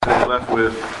We're left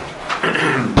with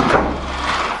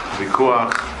the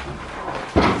kuach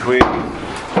between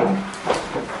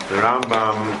the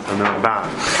Rambam and the Ramban.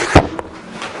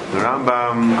 The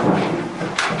Rambam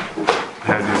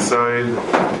has decided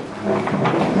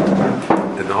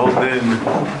that the whole din,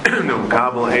 the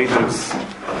Kabbalah ages,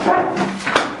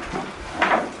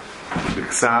 the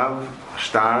Ksav,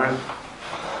 Shtar,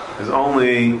 is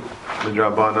only the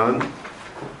Drabanan,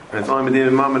 and it's only Medina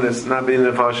Mamanis, not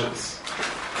Medina Fashis.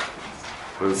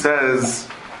 But it says,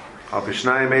 Al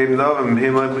Pishnai Meidin Dovim,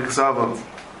 Himla B'Ksavam.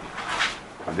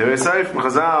 There is Seif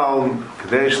M'Chazal,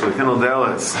 Kadesh L'Tinel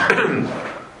Delis,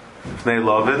 Fnei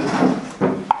Lovin.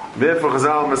 Therefore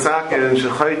Chazal Masakin,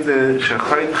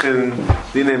 Shechaytchin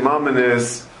Dinei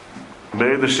Mamanis,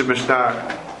 Be'edah Shebeshtar.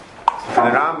 For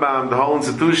the Rambam, the whole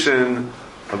institution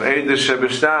of Eidah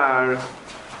Shebeshtar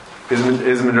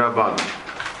is Midrabanan.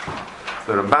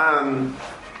 The Ramban,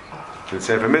 in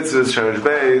Sefer Mitzvahs, Sharish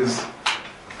Beis,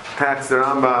 attacks the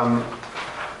Rambam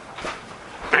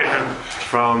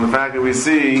from the fact that we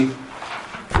see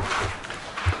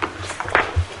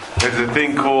there's a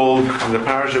thing called the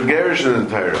Parish of Gerushin in the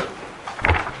Torah.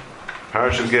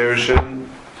 Parish of Gerushin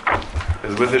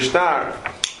is with the Shtar.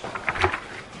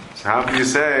 So how can you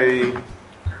say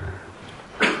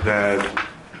that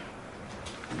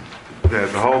the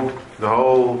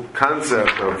whole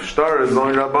concept of Shtar is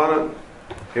only Rabbanan?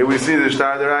 Here we see the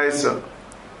Shtar Deraisa.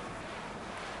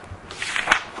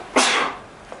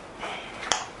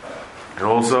 And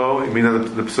also, you mean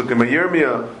the Pesukim of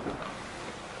Yirmiyah,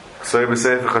 so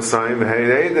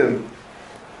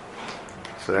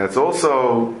that's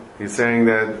also, he's saying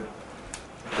that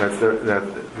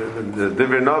the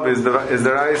Divrei Nov is the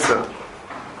Raisa.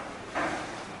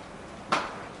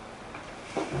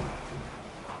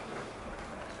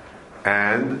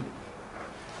 And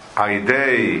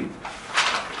Aidei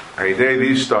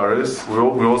these stars,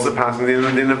 we're also passing the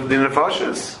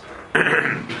Nefashis.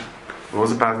 We're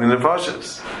also passing the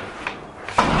Nefashis.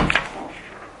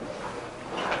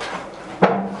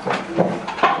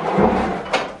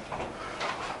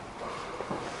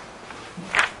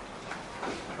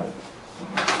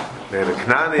 They have a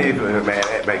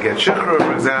Knani, by Get Shechur,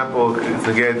 for example, it's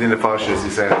the Get in the Nefashis, he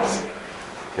says.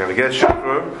 You have a Get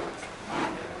Shechur,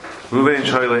 Ruven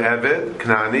Shoyle Evet,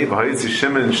 Knani, B'Hayitzi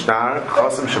Shimon Shtar,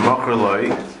 Chosam Shemachar Loi.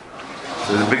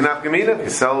 So there's a big nafkamina. If you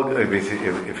sell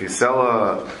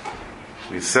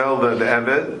the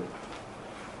Evet,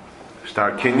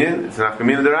 Shtar Kinyan, it's an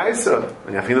nafkamina deraisa,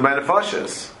 and you have to buy the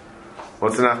Nefashis.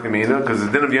 What's the nafkamina? Because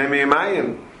the din of Yomei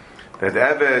Yimayim, that the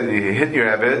Evet, you hit your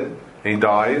Evet, and he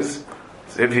dies.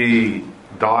 So if he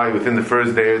died within the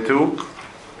first day or two,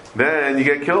 then you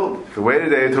get killed. If you wait a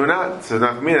day or two or not, so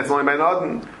nafkamina, it's only by an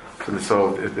Adon.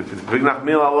 So if it's big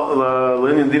nafkamina,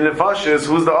 Linian din Nefashis,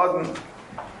 who's the Adon?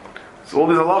 So all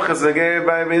these halachas they gave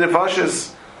by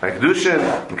Nefashis. Like Kedushin,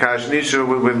 and Kashnisha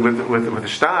with the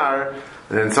Shtar,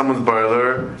 and then someone's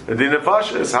boiler, the Din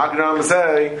Nefashis. How can Rambam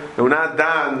say that we're not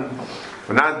done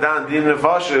Din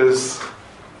Nefashis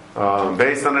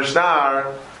based on a Shtar?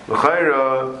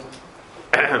 L'chayra,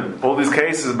 all these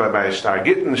cases by Shtar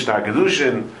Gittin, Shtar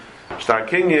Kedushin, Shtar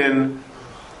Kinyan,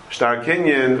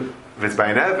 if it's by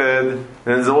an Eved,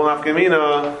 then it's all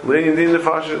nafkamina, leading Din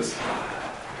Nefashis.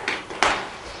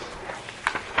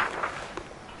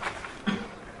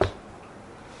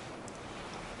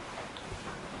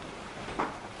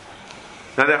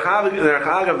 Now the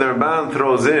Chagav the Ramban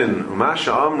throws in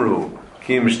Umasha Amru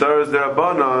Ki Mishtaras the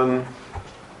Rabbanon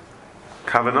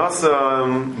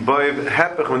Kavanasam Boiv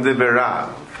Hepech when they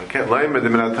berav. Okay, Laim the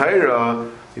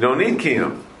Minatayra, you don't need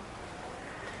Kiyam.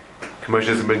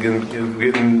 Commercials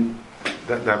getting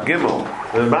that Gimel.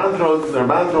 The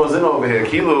Ramban throws in over here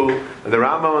Kilu, and the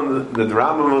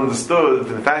Rambam understood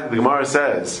the fact that the Gemara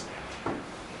says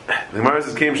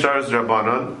Ki Mishtaras the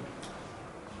Rabbanon.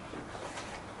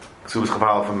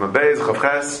 From Mabez,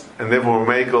 Chavches, and therefore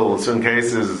Mekel in certain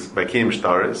cases by Kiyam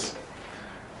Shtaris.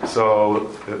 So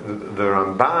the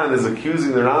Ramban is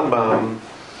accusing the Rambam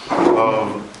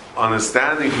of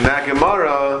understanding from that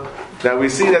Gemara that we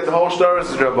see that the whole Shtaris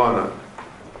is Rabbanan.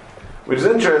 Which is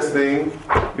interesting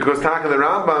because Taka the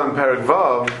Rambam Perek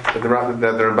Vav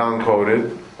that the Ramban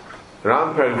quoted, the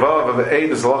Rambam Perek Vav of the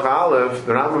Eidos Halacha Aleph,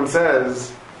 the Rambam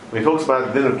says, when he talks about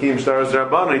the din of Kiyam Shtaris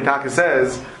Rabbanan, he Taka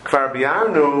says, Kfar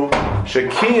bi'arnu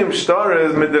shekiyam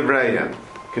Shtaris midivreyan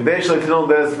kadesh l'tinol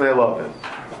des fnei lovin.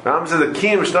 Rambam says that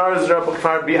Kiyam Shtaris Rabbanan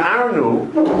Kfar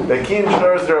bi'arnu that Kiyam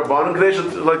Shtaris Rabbanan kadesh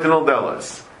l'tinol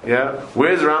delas. Yeah,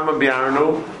 where's Rambam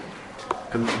bi'arnu?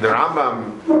 the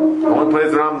Rambam, the only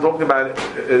place the Rambam talked about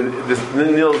this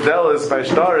Nils Delis by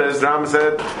Shtaris, the Rambam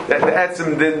said that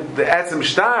the Etzim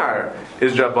Shtar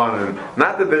is Drabanan,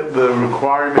 not that the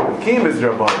requirement of Kiyum is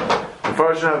Drabanan. The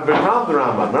first have been found the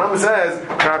Rambam. The Rambam says,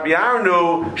 Rabbi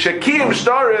Yarnu, Shekiyum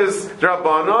Shtar is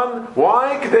Drabanan,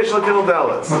 why? Kadesh Latil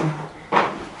Delis.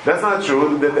 That's not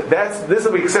true. This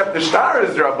we accept the Shtar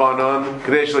is Drabanan,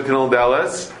 Kadesh Latil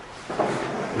Delis.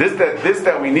 This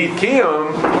that we need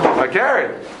kiyum, I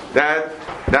carry.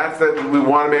 That's that we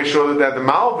want to make sure that the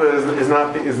malva is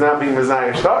not being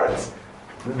mezayah shtaris.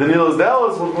 The Nilas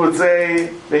Delos would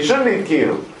say they shouldn't need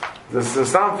kiyum. This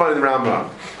is not funny the Rambam,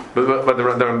 but the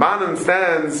Ramban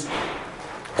stands.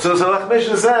 So Lech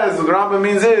Mishnah says what the Rambam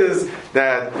means is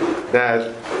that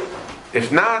if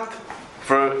not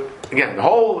for again the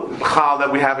whole chal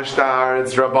that we have a shtar,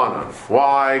 it's Rabbanan.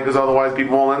 Why? Because otherwise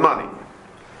people won't lend money.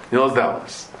 Nilas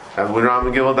Delos. And with Ram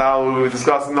and Gilad we were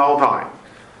discussing the whole time.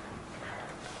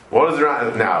 What is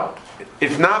now?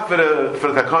 If not for the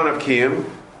takon of kiyum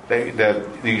that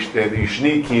you should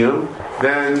need kiyum,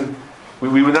 then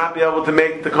we would not be able to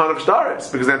make the takon of shtaris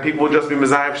because then people would just be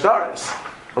mezayah shtaris.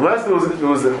 Unless there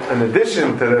was an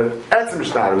addition to the etzim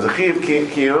shtar, it was a chiv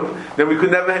kiyum, then we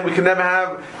could never have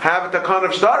a takon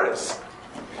of shtaris.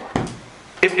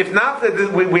 If not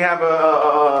that we have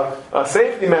a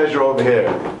safety measure over here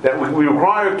that we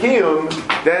require kiyum,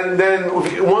 then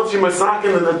once you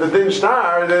masakin the din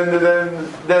shtar, then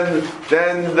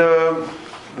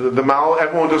the mal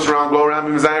everyone just go around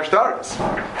and mizayah shtaris.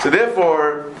 So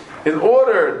therefore, in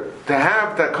order to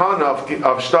have the takana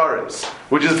of shtaris,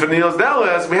 which is for Nilas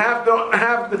Delis, we have to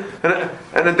have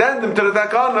an addendum to the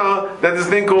takana that this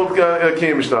thing called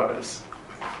kiyum shtaris.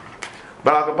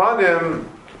 But Akapanim.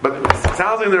 But it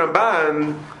sounds like the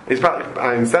Ramban is probably.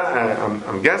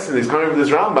 I'm guessing he's coming from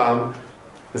this Rambam.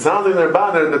 It sounds like the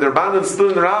Ramban that the Ramban understood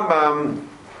in the Rambam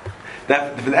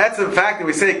that the etzem fact that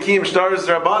we say Kiyum Shtar is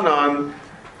Rabbanon,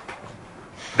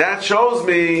 that shows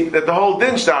me that the whole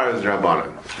din Shtar is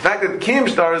Rabbanon. The fact that Kiyum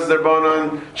Shtar is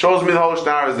Rabbanon shows me the whole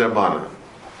Shtar is Rabbanon.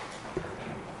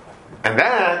 And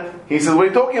that he says, what are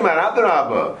you talking about?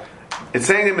 Adarabba. It's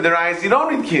saying that in the Rais you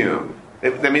don't need Kiyum.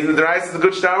 That means that the Rais is a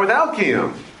good Shtar without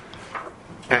Kiyum.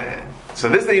 So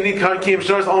this that you need kiyum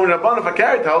shtar is only Rabbanan.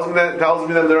 Fakari tells me that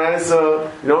the Rais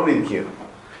you don't need kiyum.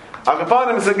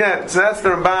 Agapanim is again. So that's the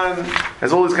Ramban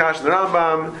has all these kash in the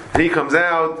Rambam. And he comes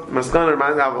out. Maskana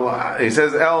Ramban. He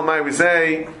says El Mai. We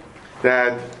say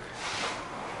that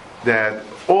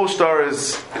all shtar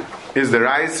is the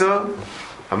Raisa.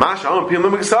 Amash Am Pim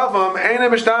Lemiksavam Ein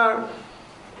Mishtar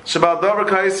Shabal Dover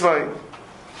Kaisvay.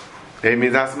 It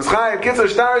means that's Mischayev. Kitzur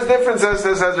shtar is different.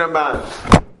 Says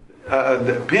Ramban.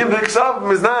 The Pim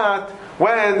V'Ksav is not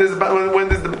when the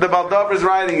Baldav is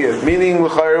writing it, meaning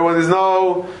when there's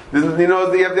no, you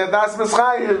have Das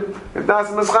Meschayev. If Das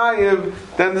Meschayev,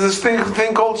 then there's a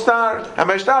thing called Shtar, and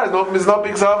by Shtar is no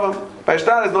Big Zavam. By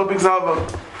Shtar is no Big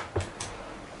Zavam.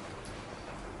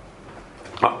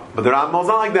 But the Rambam is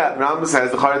not like that. The Rambam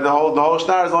says the whole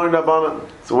Shtar is only Rabbanan.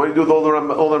 So what do you do with all the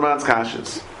Ramban's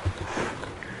kashas?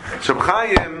 Sheb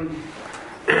Chaim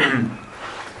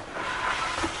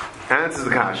answers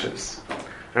the kashas.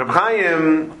 Reb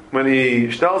Chaim, when he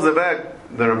shtels back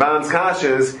the Ramban's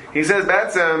kashas, he says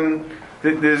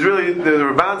there's really the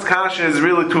Ramban's kasha is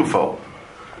really twofold.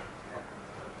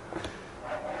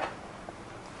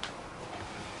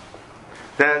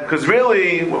 That because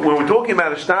really, when we're talking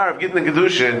about a shtar of Gittin and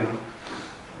Kedushin,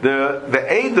 the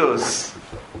Eidus,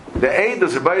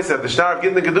 Rabbi said, the shtar of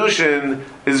Gittin and Kedushin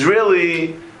is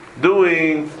really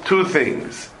doing two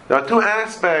things. There are two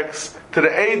aspects to the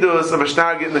Eidus of a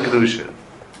shtar Gittin and Kedushin.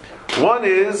 One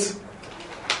is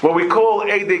what we call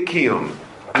Eidei Kiyum,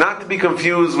 not to be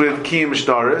confused with Kiyum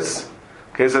Shtaris.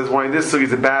 Okay, so that's why this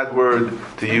is a bad word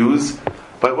to use.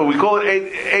 But what we call it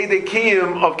Eidei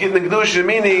Kiyum of Gittin and Kedushin,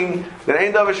 meaning that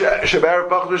Ein Davar Sheber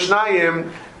Pach V'Shnayim,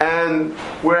 and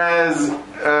whereas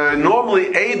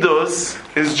normally Eidus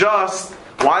is just,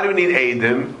 why do we need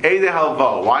Eidim? Eidei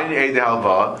Halva. Why do we need Eidei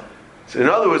Halva? So in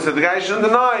other words, that the guy shouldn't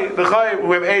deny the Chayim.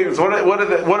 We have Eidim. So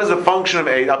what is the function of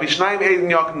Eid? Al Pishnayim Eidim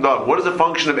Yakim Dog. What is the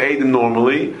function of Eidim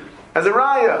normally? As a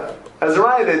Raya. As a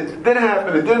Raya, that didn't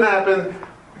happen. It didn't happen.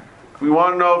 We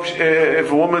want to know if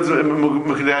a woman's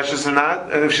Mekadeshes or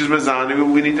not, and if she's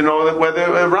Mezani, we need to know whether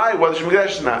she's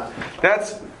Mekadeshes or not.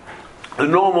 That's the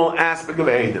normal aspect of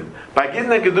Eidim. By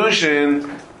Gittin and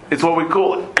Kedushin, it's what we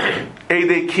call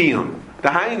Eidei Kiyum. The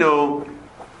Hainu,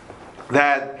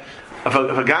 that if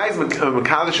a guy is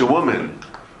Mekadesh a woman,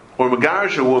 or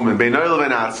Megarish a woman, Beinoil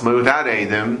ben Atzma, without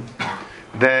Eidim,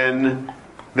 then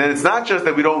it's not just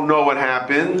that we don't know what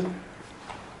happened,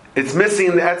 it's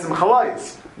missing the Etzim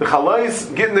Chalais. the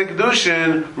Chalais getting the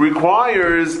Kedushin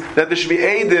requires that there should be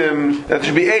Eidim,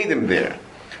 there.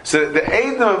 So the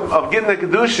Eidim of getting the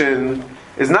Kedushin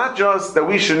is not just that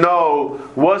we should know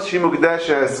was she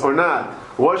Mukdeshes or not,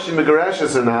 was she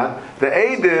Megareshes or not. The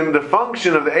Eidim, the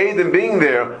function of the Eidim being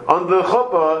there under the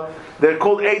Chuppah, they're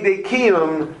called Eidei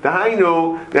Kiyum, the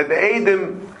Hainu, that the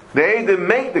Eidim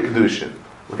make the Kedushin.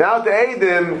 Without the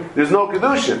Eidim, there's no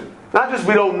Kedushin. Not just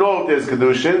we don't know if there's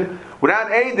Kedushin.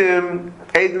 Without Eidim of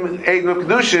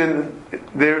Kedushin,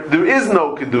 there is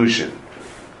no Kedushin.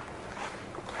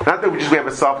 Not that we have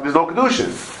a soft, there's no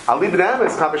Kedushin. I'll leave it at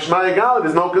Emes, Chapashmai Gal,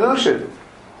 there's no Kedushin.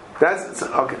 That's,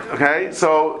 okay,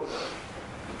 so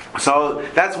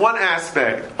that's one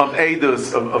aspect of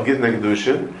Eidus, of getting the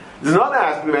Kedushin. There's another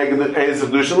aspect of Eidus of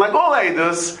Kedushin, like all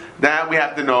Eidus, that we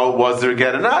have to know, was there a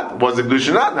get or not? Was there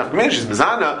Kedushin or not? Now, if she's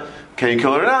Mizana, can you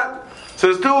kill her or not?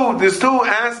 So there's two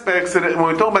aspects that when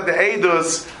we talk about the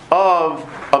Eidus of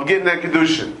getting that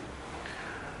Kedushin.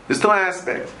 There's two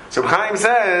aspects. So Chaim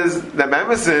says that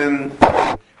Emerson,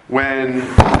 when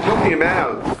we're talking about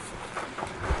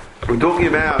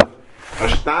a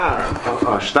star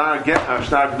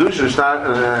Kedushin,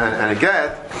 and a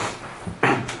get.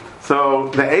 So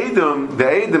the Eidim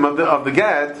of the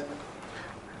get,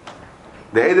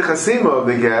 the Eidei Chasima of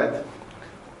the get,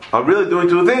 are really doing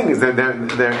two things. They're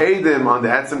Eidim on the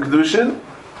Etzem Kedushin,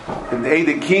 and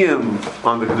Eidei Kiyum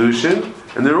on the Kedushin,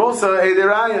 and they're also Eidei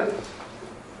Raya.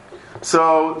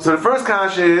 So the first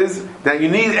kasha is that you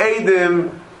need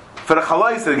Eidim for the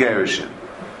Chalais of the Gerushin,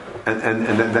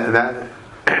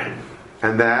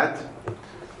 and that.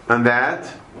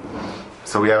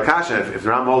 So we have a kasha. If the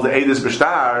Ram holds the Eidus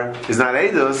B'shtar is not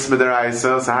Eidus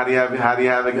Midaraisa, so how do you have a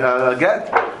get?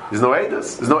 There's no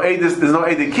Eidus. There's no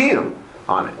Eidei Kiyum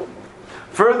on it.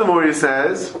 Furthermore, he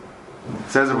says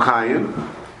Reb Chaim,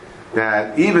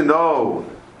 that even though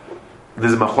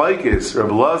there's a machlokes,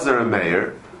 Reb Lazar and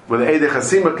Meir, with the Eidei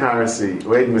Chasima Karasi,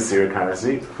 or Eidei Mesira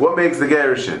Karasi, what makes the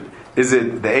Gerushin? Is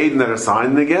it the Eidim that are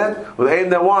signed the get, or the Eidim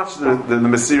that watch the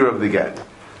Mesira of the get?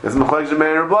 That's machlokes of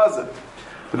Meir and Reb Lazar.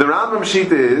 But the Rambam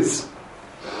sheet is,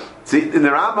 see, in the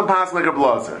Rambam pass like a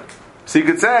blazer. So you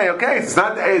could say, okay, it's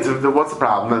not the Eids. What's the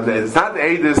problem? It's not the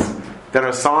Eids that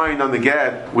are signed on the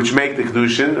get, which make the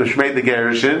Kedushin, which make the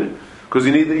Gerushin, because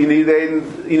you need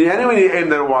Eidim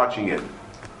that are watching it.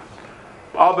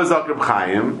 Abba Zakir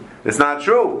B'chaim, it's not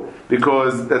true,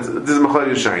 because this is Mechol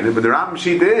Yishayim. But the Rambam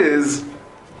sheet is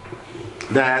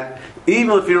that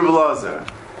even if you're a blazer,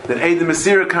 that Eidim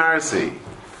Mesira Karsi,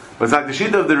 but it's like the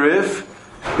sheet of the Rif,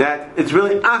 that it's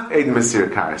really Af Eid Mesir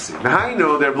Karasi. Now I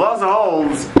know that Blaza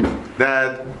holds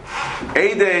that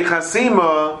Eidei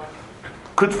Chasima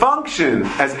could function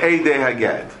as Eidei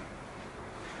Haget.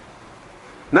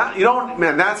 Now you don't,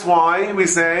 man. That's why we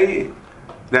say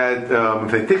that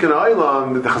if they take an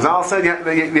oilam, the Chazal said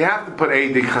you have to put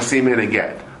Eidei Chasima in a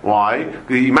get. Why?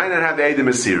 Because you might not have the Eidei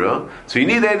Mesira, so you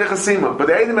need the Eidei Chasima. But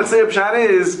the Eidei Mesira pshat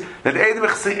is that the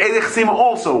Eidei Chasima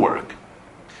also work.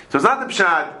 So it's not the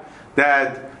pshat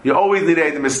that you always need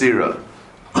Eidei Mesira,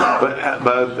 but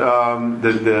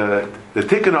the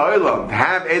Tikkun Olam to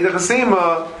have Eidei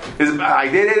Chasima is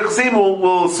Eidei Chasima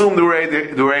will assume the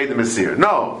Eidei Mesira.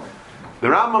 No, the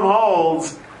Rambam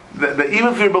holds that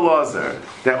even for Belazar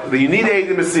that you need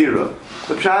Eidei Mesira.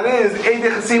 The pshat is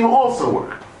Eidei Chasima also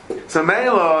work. So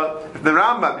Meila, if the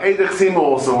Rambam Eidei Chasima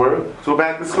also work, so we're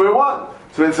back to square one.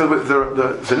 So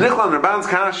Nichlan Rabban's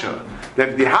kasha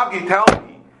that how can you tell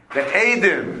me that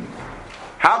Eidim?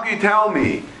 How can you tell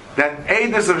me that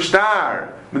Eidus of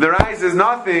Shtar, the rice is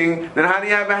nothing? Then how do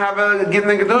you have a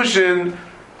Gittin Kedushin,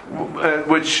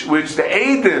 which the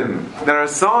Eidim that are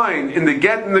signed in the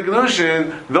Get and the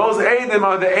Kedushin, those Eidim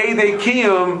are the Eidei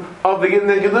Kiyum of the Gittin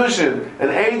Kedushin,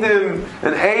 and Eidim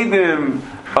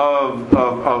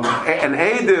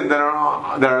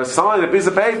that are signed a piece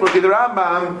of paper with the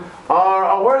Rambam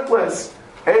are worthless.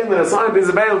 Eidim that are signed a piece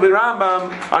of paper with the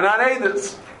Rambam are not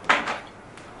Eidus.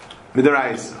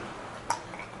 Midaraisa.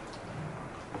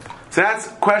 So that's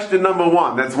question number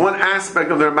one. That's one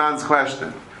aspect of the Ramban's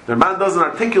question. The Ramban doesn't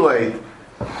articulate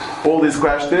all these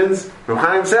questions. Reb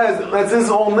Chaim says, this is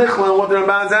all nichla what the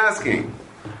Ramban's asking.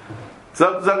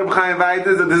 So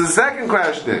there's a second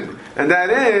question, and that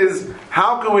is,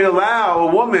 how can we allow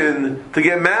a woman to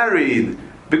get married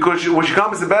because when she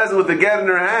comes to Bezin with the get in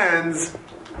her hands?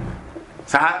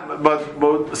 So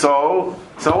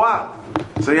what?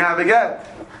 So you have a get.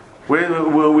 In order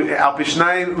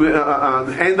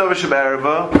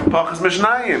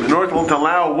to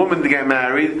allow a woman to get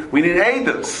married, we need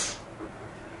Eidus.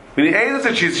 We need Eidus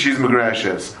that she's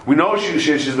Megreshes. We know she's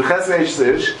B'chesed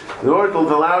Sish. In order to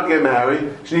allow her to get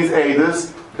married, she needs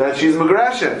Eidus that she's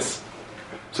Megreshes.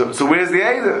 So So where's the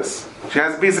Eidos? She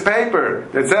has a piece of paper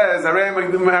that says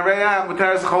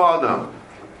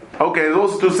okay, there's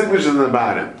also 2 signatures in the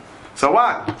bottom. So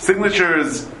what?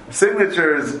 Signatures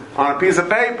on a piece of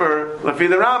paper, Lafi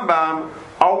the Rambam,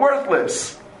 are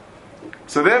worthless.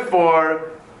 So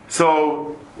therefore,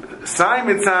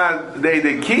 Simon said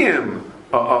the kiyum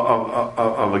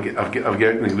of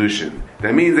Gerushin Kedushin.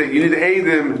 That means that you need to aid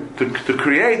them to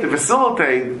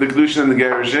facilitate the Kedushin and the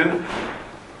Gerushin.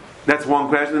 That's one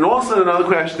question. And also another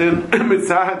question,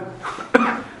 mitzad,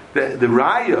 the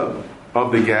raya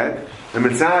of the get, and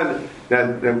mitzad,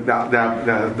 that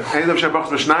the end of Shabbat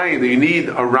Mishnayim, that you need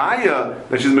a raya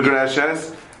that she's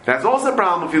Megreshes. That's also a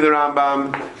problem for the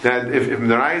Rambam, that if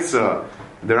the Raisa,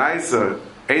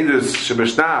 Eidus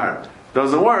Shabashtar,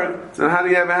 doesn't work, so how do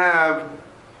you ever have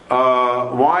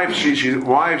wife? She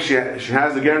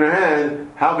has the ger in her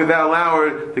hand. How could that allow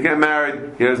her to get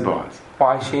married? Here's Boaz.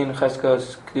 Why is she in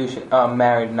Cheskos Kedushin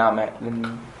married, not married,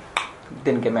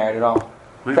 didn't get married at all?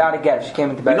 Without a get, she came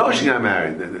into bed. We know she got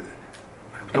married.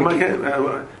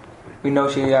 We know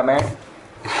she got married.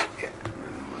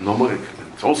 No,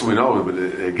 it's also we know, but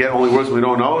it get only worse when we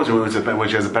don't know when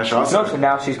she has a pesha. No, so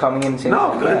now she's coming in and saying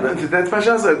no, that's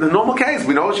pesha. The normal case,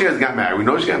 we know she has got married. We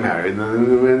know she got married,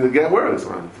 and it get worse.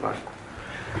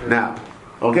 Now,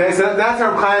 okay, so that's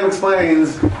how Chaim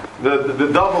explains the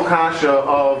double kasha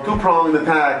of 2-pronged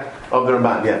attack of the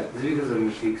Ramban. Yeah. Is it because of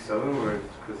Mashik Sovim or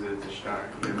because it's a star?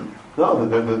 No,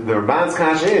 the Ramban's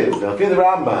kasha is the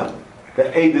Ramban. The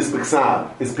Eidus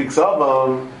Piksav is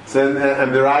Piksavam,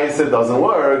 and the Raisa doesn't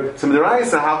work. So the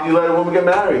Raisa, how can you let a woman get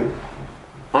married?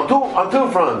 On two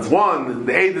fronts. One,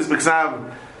 the Eidus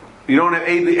Piksav, you don't have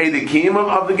Eidikim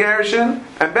of the Gerushin,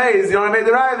 and Beis, you don't have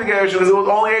Eidirai of the Gerushin, because the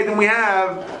only Eidim we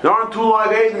have, there aren't 2 live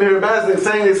Eidim here in Bezdin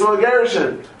saying they saw a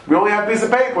Gerushin. We only have a piece of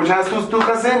paper which has 2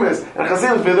 Chasimis, and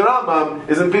Chasimis for the Rambam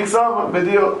is in Piksavam,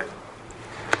 B'diuk.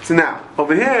 So now,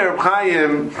 over here,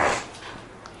 Chaim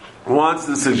wants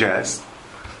to suggest,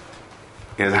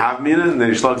 he has half minute and then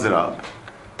he slugs it up.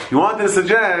 He wanted to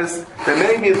suggest that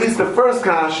maybe at least the first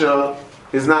kasha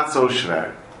is not so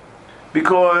shver,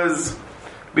 because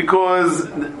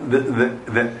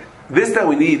this that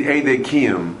we need Eidei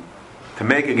Kiyum to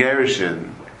make a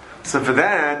Gerushin. So for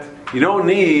that you don't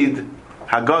need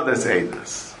Haggadas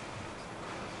Eidus.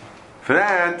 For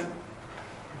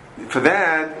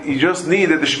that you just need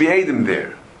that there should be Eidim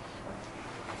there.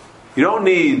 You don't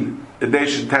need that they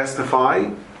should testify.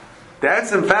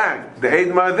 That's in fact, the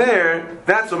Eidim are there,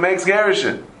 that's what makes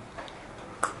Gerushin.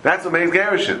 It's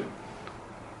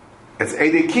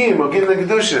Eidei Kiyum or giving the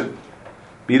Kedushin.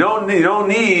 You don't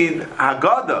need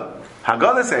Haggadah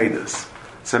Eidus.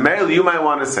 So maybe you might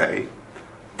want to say,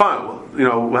 fine,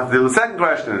 we'll have to do the second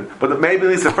question, but maybe at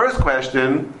least the first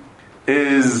question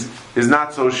is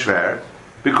not so shver.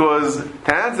 Because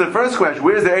to answer the first question,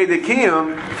 where's the Eidei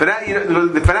Kiyum? For that,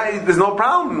 there's no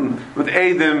problem with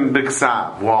Eidim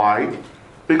B'Ksav. Why?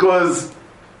 Because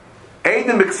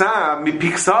Eidim B'Ksav, Mi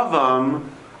Piksavam,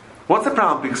 what's the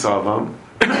problem with Piksavam?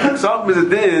 Piksavam is a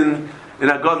din in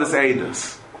Haggadas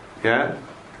Eidus. Yeah?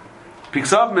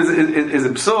 Piksavam is a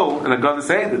psul in Haggadas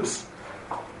Eidus.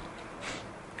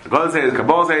 Haggadas Eidus,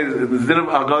 Kabbalas Eidus, is a din of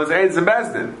Haggadas Eidus in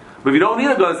Bezdin. But if you don't need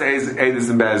Haggadas Eidus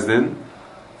in Bezdin,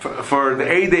 for the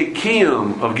Eidei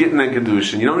Kiyum of getting a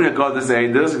Kedushin, you don't need Haggadas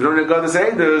Eidus. If you don't need Haggadas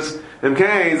Eidus, then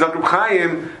Zakrub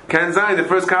Chaim can sign the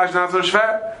first kash not so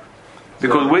shver.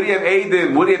 Because where do you have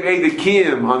Eidei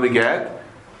Kiyum on the get?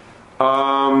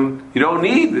 You don't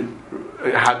need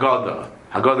Haggadas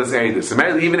Eidus. So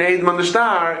maybe even Eidim on the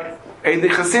star, Eidei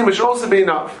Chasim should also be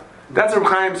enough. That's what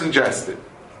Chaim suggested.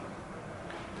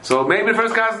 So maybe the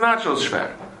first kash is not so shver.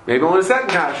 Maybe only the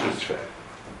second kash is shver.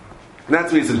 And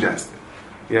that's what he suggested.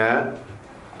 Yeah,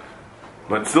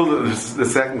 but still, the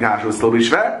second kasha will still be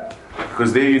shver,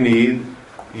 because there you need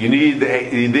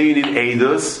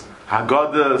Eidos,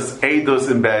 Haggadas Eidos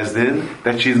in Bezdin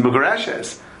that she's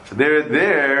Megareshes. So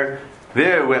there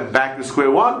we're back to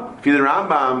square one. For the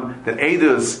Rambam, that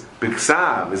Eidos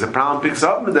B'Ksav is a problem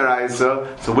B'Ksav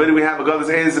Midaraisa. So where do we have Haggadas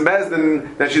Eidos in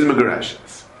Bezdin that she's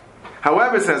Megareshes?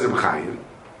 However, says Reb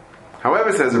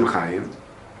Chaim,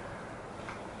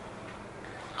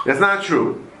 that's not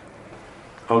true.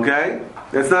 Okay?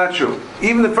 That's not true.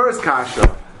 Even the first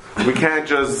kasha, we can't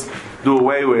just do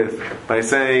away with by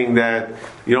saying that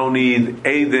you don't need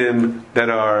Eidim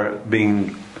that are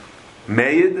being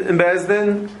made in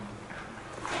Bezdin,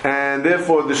 and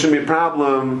therefore there shouldn't be a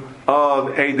problem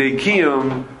of Eidei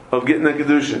Kiyum of getting a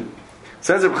Kedushin.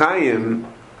 Says Reb Chaim,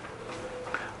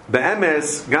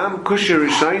 Be'emes gam kusher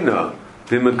rishayna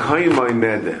v'mekayimay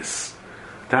medes.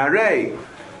 Tarei,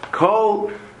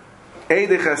 kol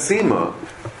Eidei Chasima,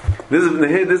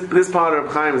 This part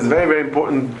of Chaim is a very, very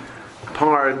important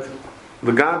part.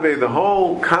 The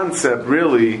whole concept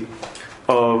really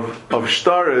of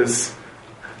shtaris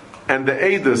and the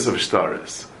edus of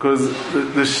shtaris, because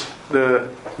the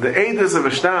edus of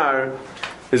a shtar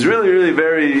is really, really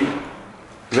very,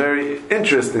 very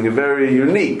interesting and very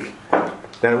unique.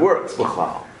 That works,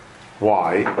 b'chlal.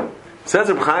 Why? Says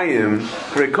Reb Chaim,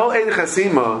 "Kol ed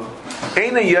chasima,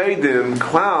 ein yodim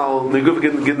klal neguf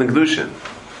gittin kedushin."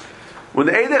 When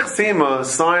the ed chasima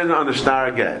sign on the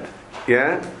shtar get,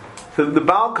 so the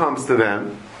Baal comes to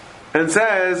them and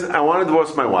says, "I want to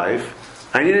divorce my wife.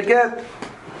 I need a get."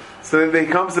 So he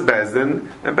comes to Bezdin,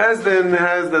 and Bezdin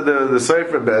has the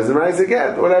Sefer Bezdin writes a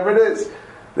get, whatever it is,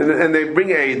 and they bring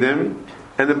Eidim,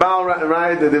 and the Baal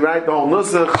write the whole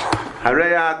nusach,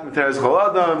 Hareyat Materes Chol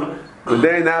Adam,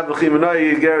 Udein Ab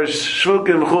L'Chimanoi Gerish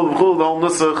Shvukim V'chul V'chul, the whole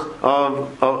nusach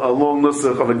of a long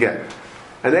nusach of a get,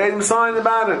 and the Eidim sign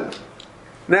about it.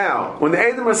 Now, when the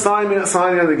Eidim are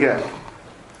signing on the get,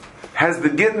 has the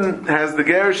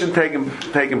Gerushin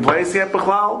taken place yet,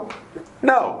 B'chlal?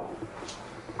 No.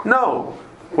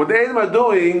 What the Eidim are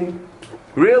doing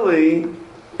really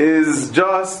is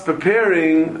just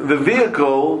preparing the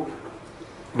vehicle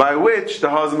by which the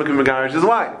husband can megarish his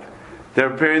wife.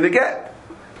 They're preparing the get.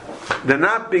 They're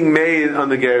not being made on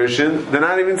the Gerushin. They're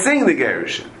not even seeing the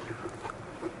Gerushin.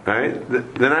 Right?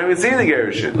 They're not even seeing the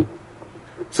Gerushin.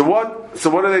 So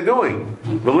what are they doing?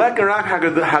 V'lekarak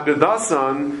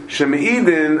hagadasan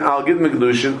shemeidin al gid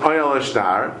megdushin oyal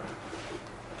ashtar.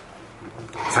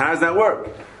 So how does that work?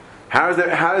 How is their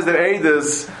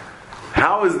edus?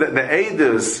 How is the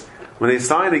edus when they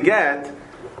sign a get?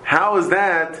 How is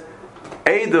that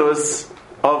edus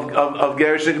of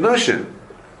gerish kedushin?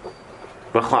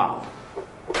 B'chlal.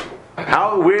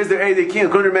 How? Where's their edus?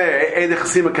 According to edus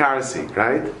chasima karasi,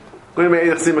 right? According to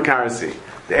edus chasima karasi.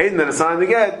 The Eidim that are signing the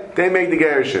get, they make the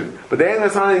gerushin. But the Eidim that are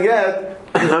signing the get,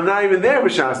 I'm not even there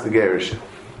b'shas the gerushin.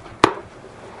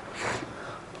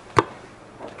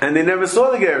 And they never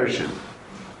saw the gerushin.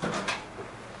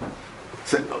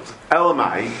 So,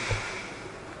 Elamai,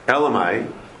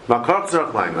 Makar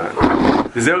Tzarach Laimar,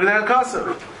 Gzeres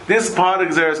Kasav. This is part of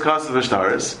Gzeres Kasav of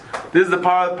Shtaris. This is the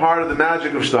part of the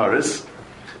magic of Shtaris.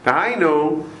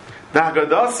 V'hainu, the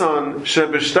Hagadasan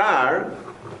Shebeshtar,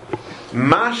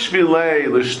 Mashvilei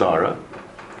L'Shtara,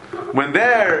 when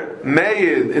they're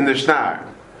made in the Shtar,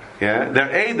 they're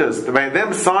Eidos, by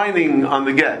them signing on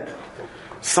the get.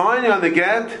 Signing on the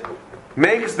get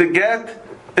makes the get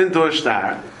into a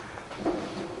Shtar.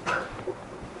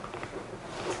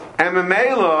 And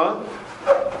Mamela,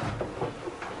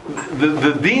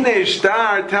 the Dinei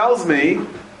Shtar tells me,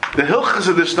 the Hilchas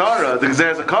of the Shtar, the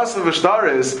Gzeres Kasav of the Shtar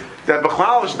is that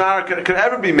B'chlal Shtar could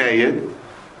ever be made.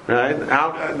 Right?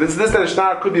 This that a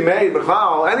shtar could be made, but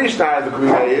any shtar that could be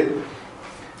made.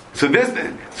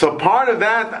 So part of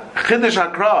that chiddush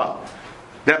hakra,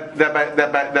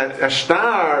 that a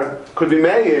shtar could be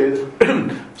made.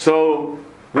 So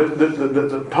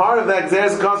the part of that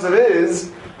Gzeres Kasav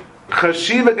is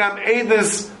chashiva gam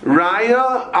edus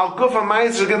raya al kufa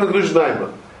ma'aser gim l'kedush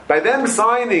daima. By them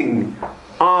signing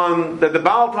on that the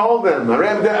Baal told them,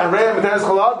 Harei Materes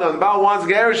Chol Adam, the Baal wants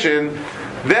gerushin.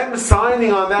 Them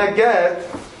signing on that get,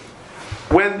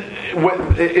 when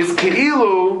is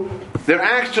keilu, they're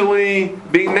actually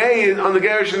being made on the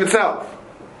gerushin itself.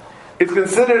 It's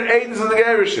considered edus on the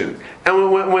gerushin,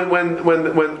 and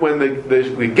when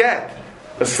the get,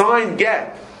 a signed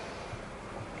get,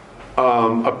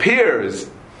 appears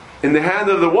in the hand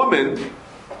of the woman,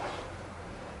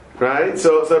 right?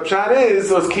 So pshat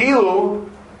is it's keilu,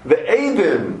 the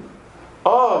edim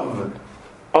of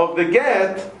the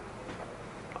get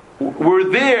were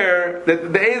there,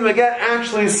 that the Eidim Get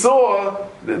actually saw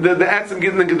the Etzem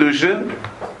Gittin and Kedushin,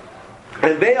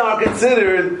 and they are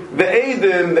considered the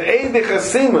Eidim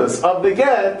Chasimas of the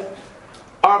Get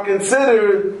are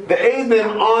considered the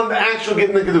Eidim on the actual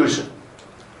Gittin and Kedushin,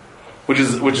 which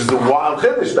is a wild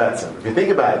chiddush. That's if you think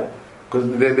about it, because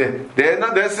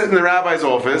they're sitting in the rabbi's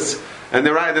office and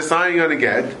they're signing on a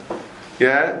get,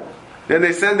 Then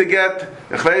they send the get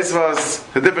a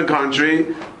a different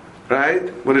country. Right,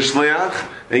 with a shliach,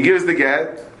 and he gives the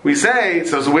get. We say,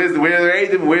 so where's the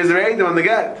Eidim on the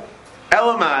get?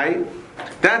 Elamai,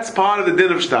 that's part of the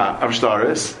din of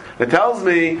shtaris. That tells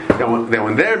me that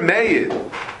when they're made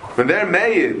with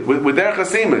their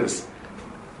chasimas,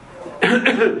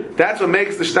 that's what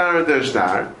makes the shtar into a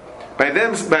shtar. By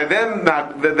them,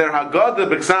 their haggadah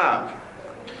b'ksav,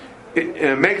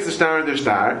 it makes the shtar into a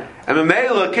shtar, and the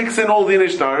Mela kicks in all the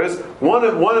shtars. One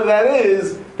of that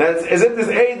is that's as if there's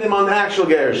Eidim on the actual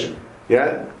gerushin.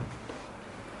 Yeah.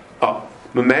 Oh,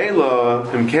 Mamela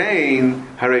Imkain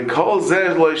Hare Kol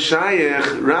Zeh Lo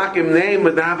Shayich Rak Imnei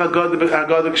Madav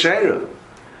Agad Kshera.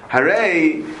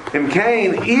 Hare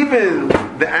Imkain, even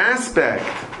the aspect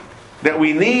that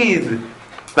we need,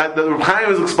 that the Reb Chaim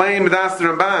was explaining with the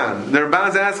Ramban. The Ramban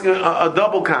is asking a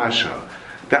double kasha.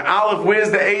 The Aleph,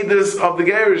 where's the Eidos of the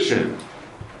Gerushin?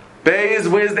 Beis,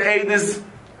 where's the Eidos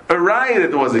Araya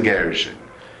that there was a Gerushin?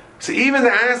 So even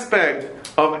the aspect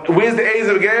of where's the Eidos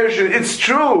of the Gerushin, it's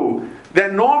true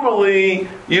that normally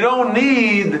you don't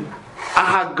need a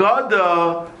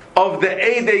Haggadah of the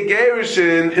Eidei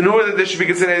Gerushin in order that they should be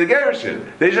considered Eidei Gerushin.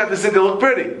 They just have to sit there and look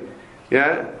pretty.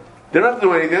 Yeah? They don't have to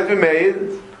do anything, they have to be made,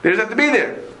 they just have to be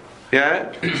there.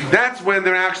 Yeah? That's when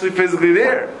they're actually physically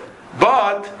there.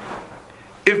 But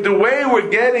if the way we're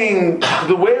getting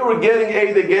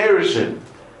Eidei Gerushin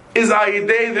is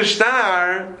Ayidei the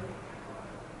Shtar,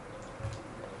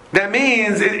 that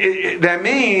means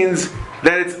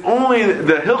that it's only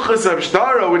the Hilchos of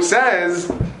Shtara which says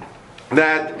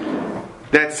that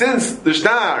since the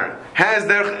Shtar has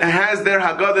their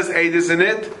Haggadah's Eidos in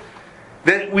it,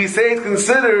 then we say it's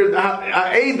considered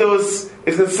Eidos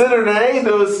is considered an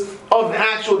Eidos of the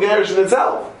actual Gerushin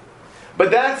itself.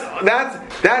 But that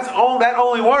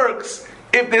only works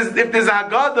if there's a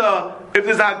Haggadah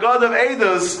of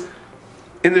Eidos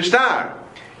in the Shtar.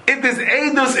 If there's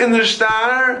Eidos in the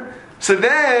Shtar, so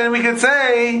then we can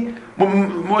say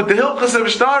what the Hilchos of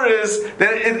Shtar is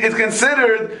that it's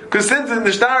considered, because since in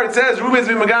the Shtar it says Reuben's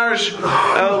b'Magarish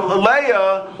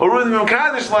Leah or Reuben's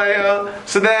b'Makadosh Leah,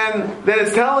 so then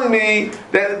it's telling me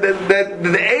that the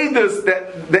Eidos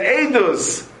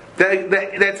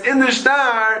that's in the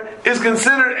Shtar is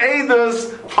considered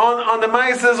Eidos on the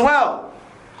Maisa as well.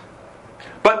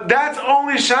 But that's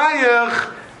only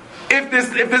Shayach if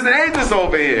there's an Eidos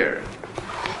over here.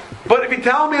 But if you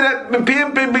tell me that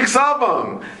Mepiyim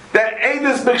B'Ksavam, that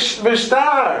Eidos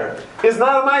B'Shtar is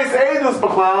not a nice Eidos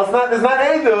B'Klal, it's not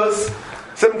Eidos,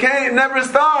 so it never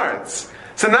starts.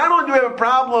 So not only do we have a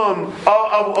problem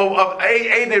of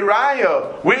Eidei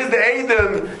Raya, where's the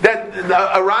Eidim that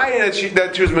a Raya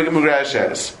that she was Megrash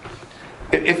has?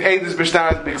 If Eidos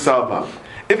B'Shtar is B'Ksavam.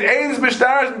 If Eidos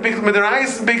B'Shtar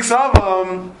is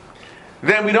B'Ksavam,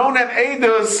 then we don't have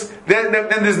Eidos, then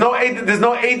there's no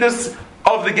Eidos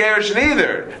of the Gerushin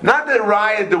either. Not that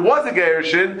Raya, there was a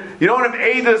Gerushin, you don't have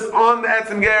Eidos on the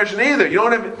Etzim Gerushin either. You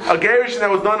don't have a Gerushin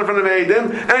that was done in front of Eidim,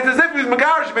 and it's as if he was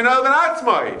Megarish, Be'nol Ben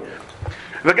Atzmai.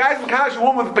 The guy's Megarish, a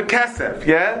woman with Bekesef,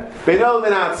 yeah? Be'nol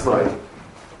Ben Atzmai.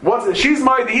 She's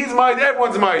Maida, he's Maida,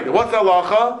 everyone's Maida. What's the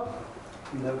halacha?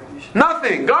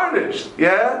 Nothing, garnished,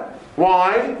 yeah?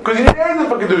 Why? Because you need Eidim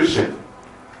for Kedushin.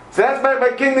 So that's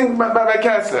by kingdom, by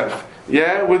Kesef,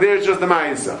 yeah? Where there's just the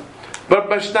Ma'isa. But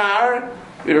Bashtar,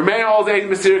 the remain all the Eidim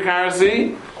Mesir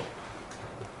Karasi,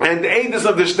 and the Eidos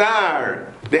of the Shtar,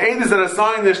 the Eidos that are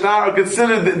signed the Shtar are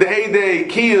considered the Eidei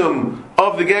Kiyum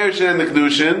of the Gerushin and the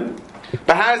Kedushin.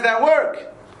 But how does that work?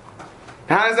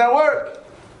 How does that work?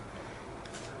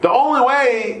 The only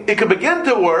way it could begin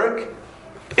to work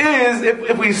is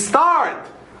if we start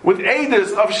with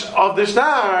Eidos of the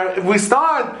Shtar, if we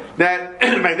start that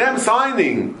by them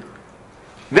signing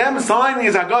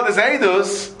is Haggadah's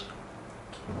Eidos,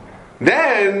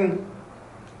 then,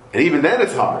 and even then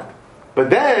it's hard. But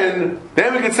then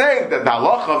we can say that the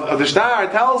halacha of the Shtar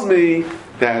tells me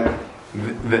that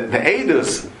the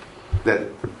Eidos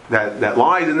that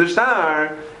lies in the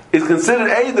Shtar is considered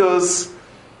Eidos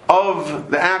of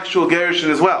the actual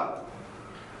Gerushin as well.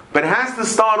 But it has to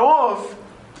start off,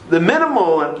 the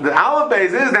minimal, the Aleph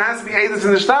base is there has to be Eidos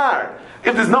in the Shtar.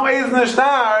 If there's no Eidos in the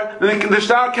Shtar, then the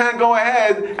Shtar can't go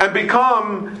ahead and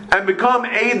become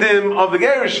Eidim of the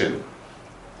Gerushin.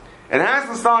 It has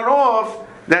to start off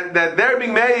that they're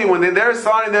being made when they're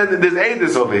starting. There's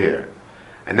Eidos over here,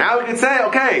 and now we can say,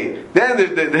 okay, then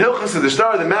the Hilchos of the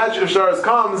Shtar, the magic of Shtar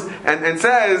comes and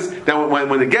says that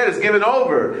when the get is given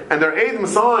over and their Eidim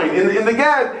signed in the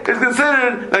get, it's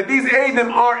considered like these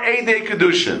Eidim are Eidei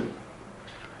Kedushin.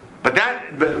 But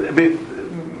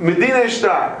Medina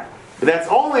Shtar, that's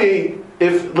only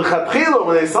if the Chatchila,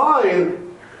 when they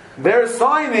sign, their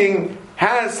signing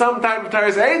has some type of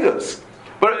Taras Eidos.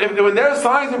 But when they're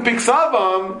signing in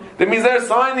Piksavam, that means their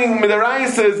signing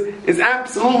Midarais is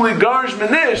absolutely garnish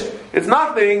menished. It's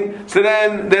nothing. So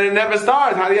then it never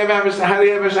starts. How do you ever have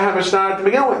a shtar to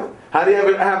begin with? How do you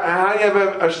ever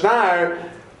have a shtar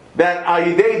that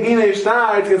Ayidei Dina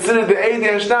shtar? It's considered the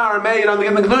Eidei shtar made on the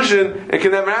Kedushin. It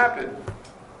can never happen.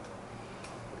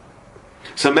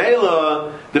 So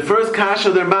Mela, the first kasha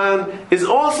of the Ramban is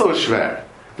also shver.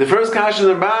 The first kasha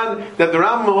in the Ramban that the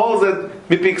Rambam holds that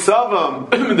mipiksavam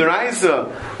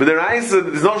midaraisa,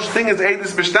 there's no such thing as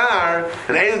eidus b'shtar,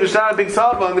 and eidus b'shtar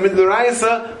piksavam. The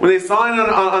midaraisa, when they sign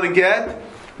on a get,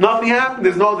 nothing happened.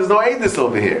 There's no eidus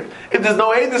over here. If there's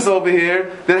no eidus over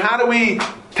here, then how do we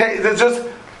take? There's just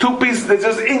two pieces. There's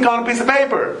just ink on a piece of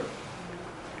paper.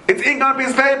 It's ink on a piece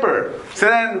of paper. So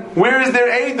then, where is there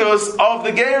eidus of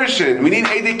the gerushin? We need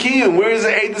eidikiyum. Where is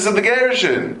the eidus of the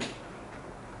gerushin?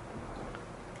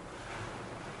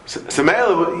 So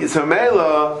Mela,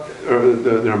 or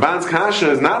the Ramban's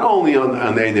kasha is not only on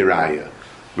the Eidei Raya.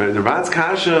 The Ramban's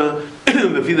kasha, the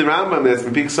Fidei Rambam that's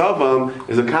Mepik Savam,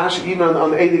 is a kasha even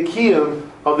on the Eidei Kiyum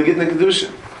of the Gittin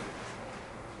Kedushin.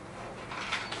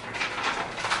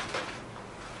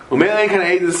 Umela ain't kind of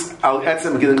Eidus al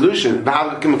Etzem Gittin Kedushin.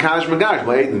 V'hav K'makash Magash,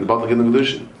 well Eidin, the Batal Gittin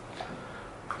Kedushin.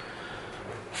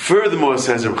 Furthermore,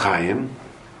 says Reb Chaim,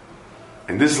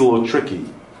 and this is a little tricky.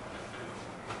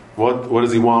 What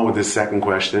does he want with this second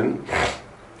question?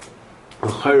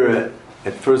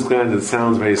 At first glance, it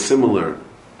sounds very similar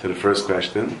to the first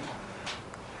question.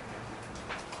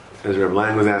 As Reb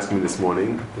Lang was asking me this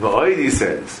morning, the Oidi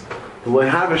says, "We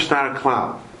have a star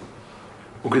cloud.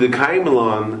 Ukidekayim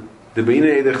alon the beina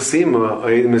edech sima or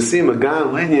edem sima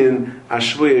gan lenyin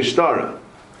ashvuy eshtara."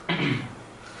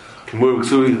 Kemur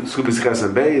subis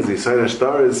chasan beis the side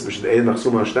ashtaras b'shud edem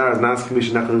achsum ashtaras nas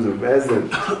kamish nachnuz bezdin.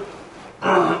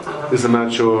 This I'm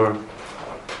not sure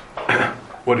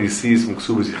what he sees from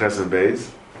Ksubas Yichesem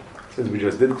Beis, since we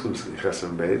just did Ksubas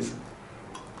Yichesem Beis.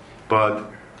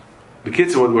 But the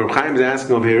kids, what Reb Chaim is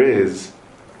asking over here is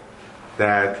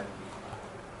that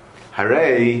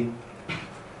Harei,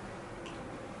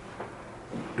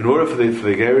 in order for the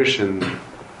Gerish and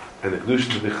the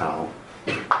Kedushin to be Chal,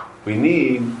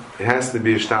 it has to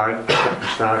be a star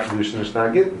Kedushin and a star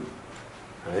Gittin,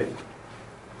 right?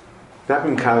 He's not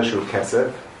been Mekarish with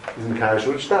Kesef, he's Mekarish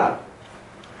with Shtar.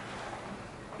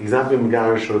 He's not been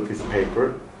Mekarish with a piece of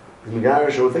paper, he's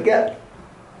Mekarish with a get.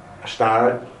 A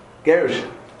Shtar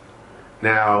Gerushin.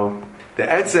 Now, the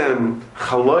Etzem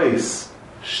Chalois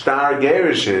Shtar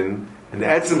Gerushin and the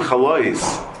Etzem Chalois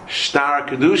Shtar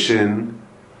Kedushin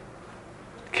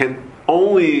can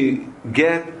only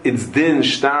get its din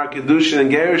Shtar Kedushin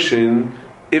and Gerushin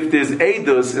if there's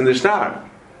Eidos in the Shtar.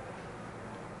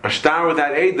 A star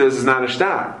without Eidos is not a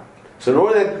star. So in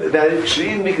order that it should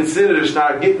even be considered a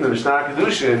star Gittin and a star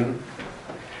Kedushin,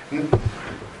 and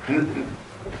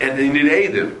you need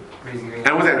Eidim.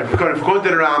 And with that, according to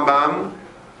the Rambam,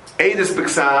 Eidos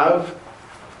B'Ksav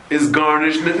is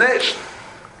garnished mitnisht.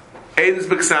 Eidos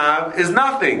B'Ksav is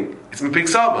nothing. It's Mepik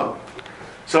Sava.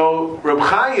 So Reb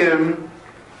Chaim,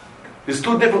 there's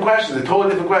two different questions, they're totally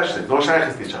different questions. No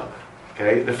shaykhs to each other.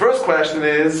 Okay? The first question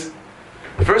is,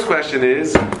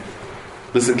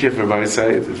 listen carefully, everybody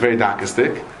say it. It's very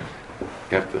darkistic.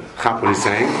 You have to chop what he's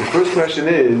saying. The first question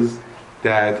is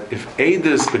that if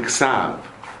Eidos B'Ksav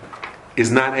is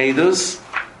not Eidos,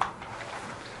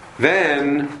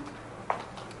 then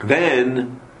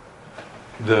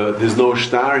there's no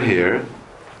star here.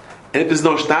 And if there's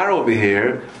no star over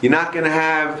here, you're not going to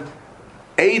have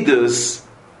Eidos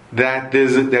that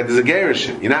there's a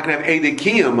gerushin. You're not going to have Eidei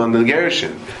Kiyum on the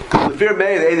gerushin. The fear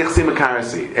made Eidei Chsim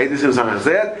Akarasi. Eidei Chsim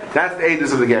Akarasi. That's the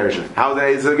Eidus of the gerushin. How's the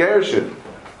Eidus of the gerushin?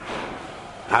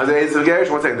 How's the Eidus of the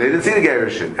gerushin? 1 second. They didn't see the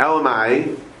gerushin.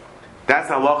 Elamai. That's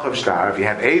the halach of shtar. If you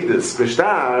have Eidus,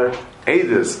 b'shtar,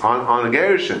 Eidus on a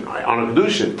gerushin, on a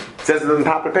kedushin, it says it on the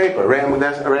top of the paper. Ram with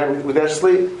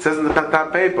Eshli, it says it on the top of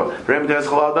the paper. Ram with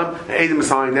Eschal Eidim is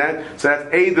signing that. So that's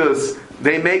Eidus.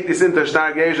 They make this into a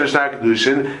shtar gerushin, a shtar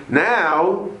kedushin.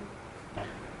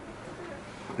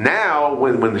 Now,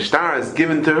 when the shtar is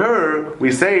given to her,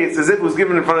 we say it's as if it was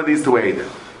given in front of these two Eidim.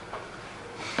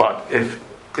 But if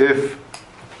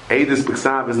Eidus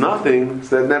B'Ksav is nothing,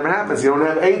 so that never happens. You don't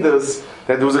have Eidus,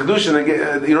 that there was a Kedushin,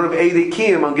 you don't have Eidei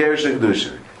Kiyum on Gerish and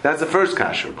Kedushin. That's the first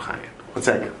kasha of Chaim. 1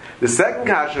 second. The second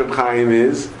kasha of Chaim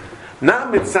is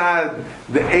not mitzad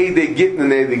the Eidei Gittin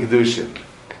and Eidei Kedushin.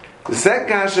 The second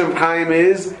kasha of Chaim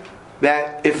is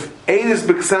that if Eidus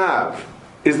B'Ksav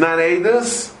is not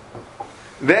Eidus,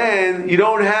 then you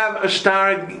don't have a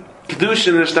Shtar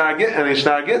Kedushin and a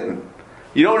Shtar Gittin.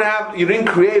 You didn't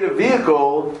create a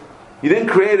vehicle. You didn't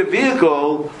create a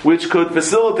vehicle which could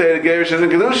facilitate a Gerish and a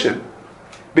Kedushin.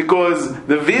 Because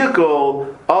the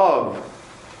vehicle of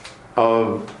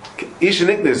Ish and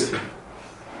Ignis,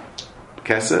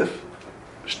 Kesef,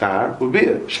 Shtar, would be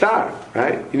a Shtar,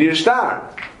 right? You need a Shtar.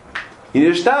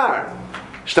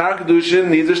 Shtar Kedushin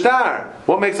needs a Shtar.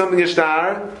 What makes something a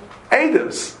Shtar?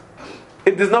 Eidos.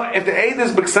 If the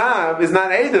Eidos B'Ksav is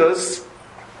not Eidos,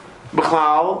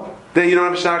 B'Chlal, then you don't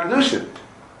have a Shtar Kedushin.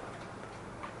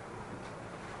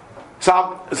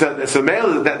 So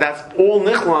male, that's all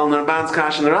Nichlal in the Ramban's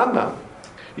Kash and the Rambam.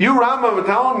 You Rambam are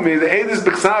telling me the Eidus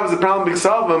B'Ksav is the problem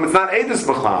B'Ksavim, it's not Eidus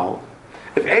B'Chlal.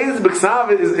 If Eidus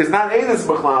B'Ksav is not Eidus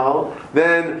B'Chlal,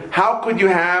 then how could you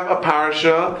have a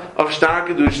parasha of Shtar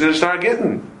Kedushin and Shtar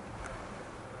Gittin?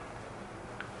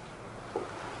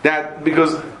 That,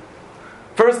 because,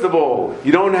 first of all,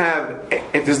 you don't have,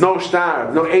 if there's no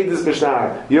Shtar, no Eidus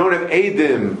B'Shtar, you don't have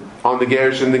Eidim on the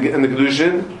Gerish and the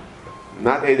Kedushin,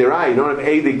 not Eidirai, you don't have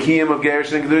Eid the Kiyam of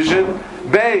Gerish and Kedushin.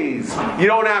 Beis, you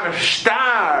don't have a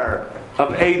Shtar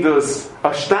of Eidus,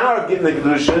 a Shtar of Gittin and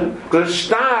Kedushin, because a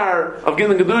Shtar of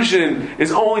Gittin and Kedushin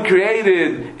is only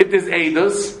created if there's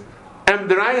Eidus. And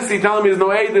the Raisi telling me there's no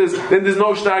Eidus, then there's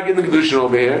no Shtar Gittin and Kedushin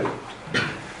over here.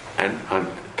 And on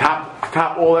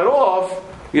top all that off,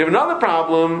 you have another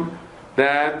problem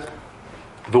that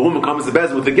the woman comes to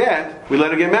bed with the get, we let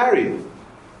her get married.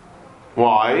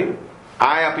 Why?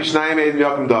 I apishnayim eid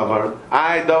v'yakim davar.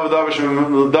 I davar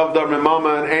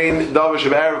memama and ein davar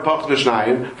shebe'erev pachs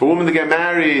b'shnayim. For a woman to get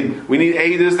married, we need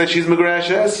eidus that she's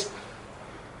megrashes.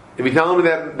 If you tell me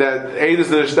that eidus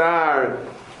in the shtar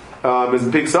is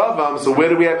piksavam, so where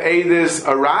do we have eidus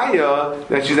araya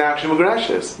that she's actually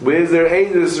megrashes? Where is there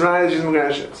eidus araya that she's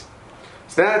megrashes?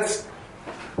 So that's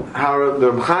how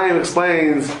the Reb Chaim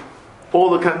explains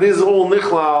all the. This is all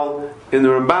nichlal in the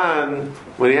Ramban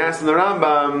when he asked in the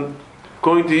Rambam.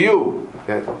 According to you,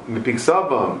 that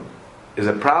Mipiksavam is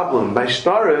a problem by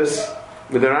Shtaris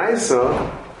with the Raisa,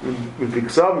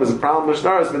 Mipiksavam is a problem by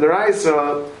Shtaris with the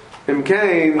Raisa,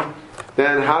 Imkain,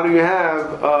 then how do you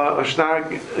have a Shtar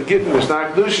Gittin, a Shtar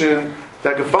Kedushin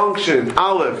that can function?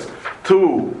 Aleph,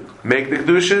 to make the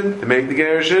Kedushin, to make the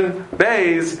Gerishin,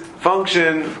 Beis,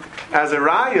 function as a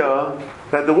Raya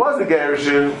that there was a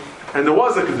Gerishin and there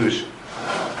was a Kedushin.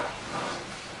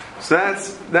 So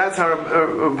that's how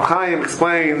Reb Chaim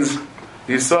explains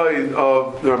the Yesod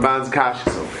of the Ramban's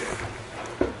Kashas over here.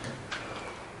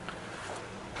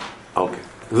 Okay.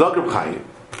 Zok Reb Chaim.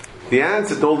 The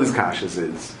answer to all these Kashas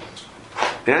is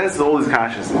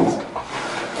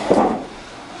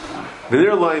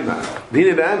V'nir loyma,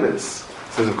 Dina B'emes,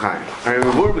 says Reb Chaim. Alright,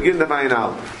 before we begin to find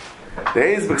out, the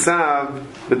Eis B'ksav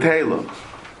B'teilo,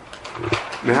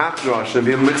 Mehach Rosh, and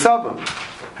B'im B'ksavim.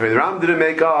 I mean, the Ram didn't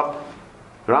make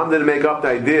up the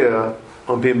idea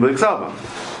on people B'ksavim.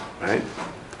 Right?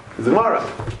 It's the Gemara.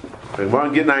 The Gemara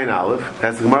in Git 9 Aleph,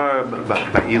 that's the Gemara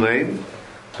by Elaine.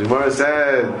 The Gemara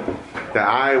said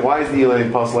that why is the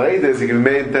Elaine Pasla Eidus? He can be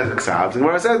made in Techaksav. The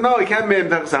Gemara says, no, he can't be made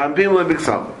in Techaksav, people in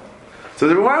B'ksavim. So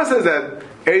the Gemara says that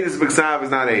Eidus B'ksav is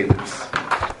not Eidus.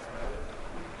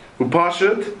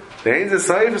 Upashut, the Eidus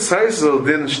Saisel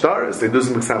didn't start, they do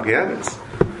some B'ksav Kiyanis.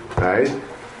 Right?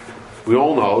 We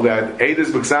all know that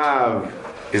Eidus B'ksav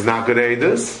is not good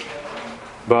Eidus,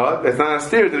 but it's not a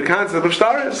steer to the concept of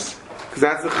Shtaris. Because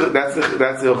that's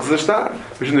the Hilchos Shtar.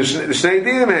 The Shnei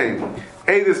Dinim hang.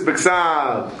 Eidus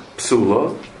B'ksav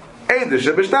Psula, Eidus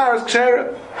B'shtar is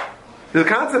Kshera. There's a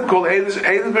concept called Eidus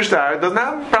B'shtar doesn't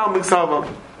have a problem with B'ksavim.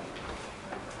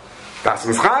 That's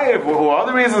Mischayev, or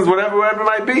other reasons, whatever it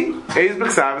might be. Eidus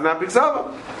B'ksav is not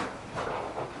B'ksavim.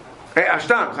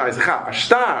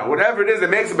 Ashtar, whatever it is that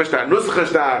makes a B'shtar, Nusach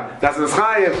Ashtar, that's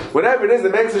Mischayev, whatever it is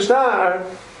that makes a Shtar,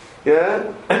 yeah?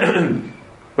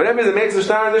 Whatever it is that makes a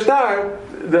Shtar and the Shtar,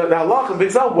 the halach of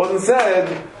B'ksav wasn't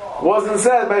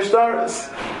said by Shtaris.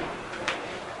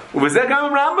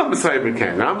 Rambam's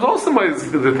also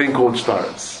the thing called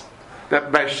Shtaris.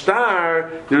 That by Shtar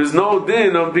there is no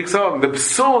din of B'ksavim. The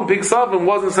Psul in B'ksavim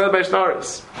wasn't said by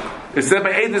Shtaris. It's said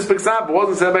by Eidus B'ksav, but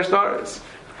wasn't said by Shtaris.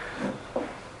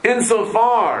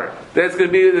 Insofar that it's going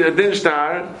to be a din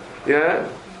Shtar, yeah.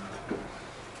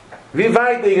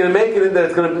 Vivayt, you're going to make it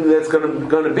that's going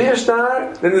to be a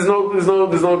Shtar, then there's no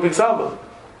B'ksavim.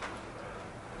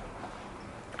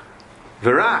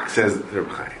 V'rak, says Reb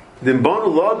Chaim. Din bonu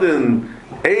lodin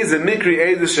eiz mikri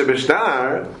eidus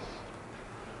shebeshtar.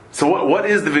 So what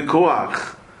is the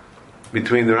vikuach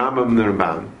between the Rambam and the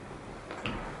Ramban?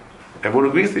 Everyone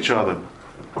agrees with each other.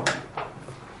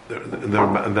 The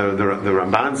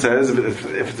Ramban says if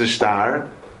it's a shtar,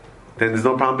 then there's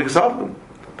no problem b'ksavim.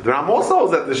 But the Rambam also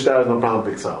holds that the shtar is no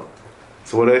problem b'ksavim.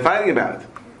 So what are they fighting about?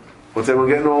 What's everyone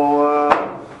getting all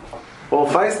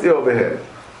feisty over here?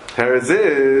 Teretz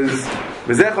is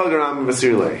Mezechal Garam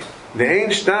Vasirlei. The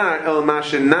Ein Shtar El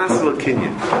Mashin Nasel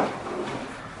Kinyan.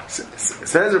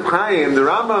 Says Reb Chaim, the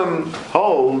Rambam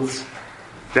holds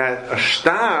that a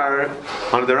shtar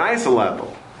on the Raisa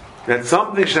level, that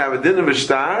something should have a din of a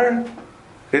shtar.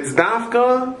 It's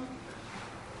dafka.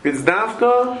 It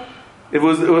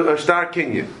was a shtar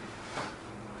kinyan.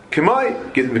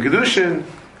 K'may Gittin Kedushin.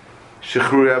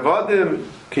 Shechrui Avadim,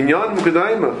 Kinyan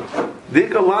Mukadayma.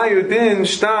 Dikalayu din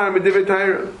shtar medivit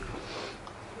Torah.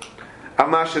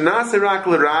 Amashanase rak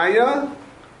l'raya,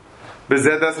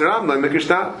 bezedas ramla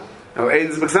mikishta. Oh,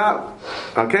 eids b'ksav.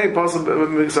 Okay, possible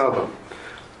b'ksav.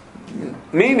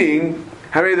 Meaning,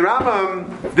 Harry the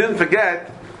Rambam didn't forget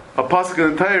a pasuk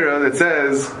in the Torah that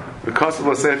says, "Because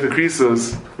of Sefer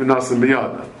Krisus, v'nasim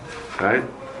b'yad." Right?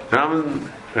 Rambam,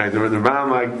 right? The Rambam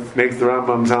like makes the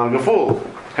Rambam sound like a fool.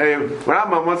 Hey,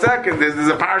 Rambam, 1 second. There's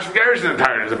a parish of Gershon in the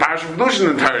Torah. There's a parish of Kedushin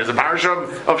in the Torah. There's a parish of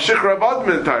Shikra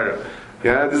Badman in the Torah.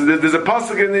 Yeah, there's a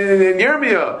pasuk in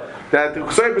Yirmiyah that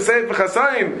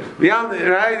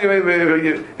right?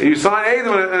 You sign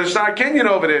Adam and a Shtar Kenyan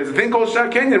over there. There's a thing called Shtar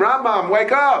Kenyan. Rambam,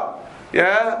 wake up.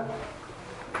 Yeah.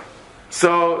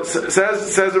 So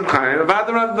says Reb Chaim about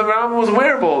the Rambam was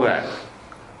aware of all that,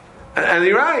 and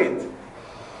you're right.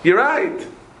 You're right.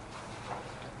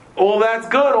 All that's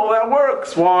good. All that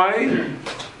works. Why?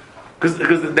 Because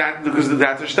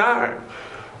that's a star.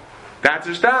 That's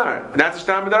a star. That's a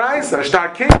star midaraisa. A star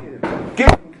kinyan.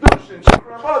 Kinyan, kedushin,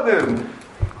 shikra avadim.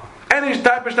 Any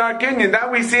type of star kinyan that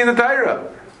we see in the Torah.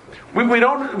 We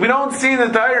don't see in the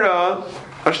Torah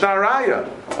a star raya.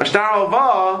 A star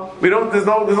halva. There's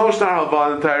no star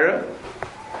halva in the Torah.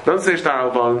 Don't say star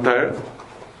halva in the Torah.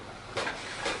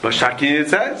 But star kinyan it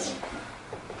says.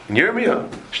 In Yirmiyah.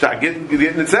 Star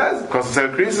gittin it says. Because it's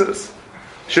Sefer Krisus.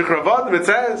 Shikra avadim it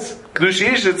says.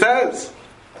 Kedushish it says.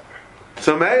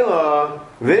 So Mela,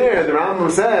 there the Rambam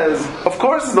says, of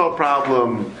course there's no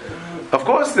problem. Of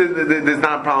course there's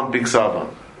not a problem big Sava.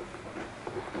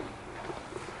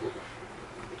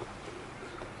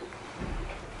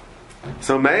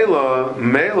 So Mela,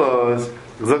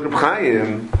 look at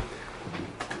Chaim,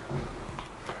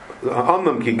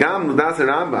 Omnam ki gam das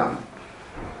Rambam.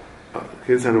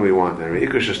 Here's how we want there.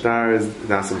 Ikush Shtar is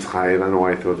Dasim Chayiv. I don't know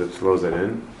why I thought it throws that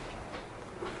in.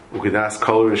 Ukedas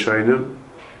Kol Rishonim.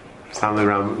 Something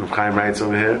Reb Chaim writes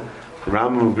over here. The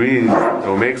Rambam agrees that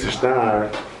what makes a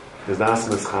star is Das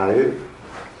Meschayiv,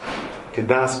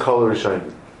 Kedas Kol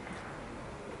Rishonim.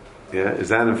 Yeah, is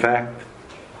that in fact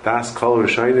Das Kol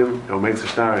Rishonim? What makes a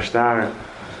star is Das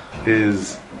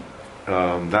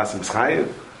Meschayiv.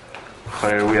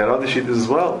 We had other shittas as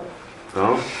well.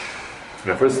 No?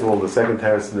 Now, first of all, the second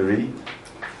terrace in the Ri,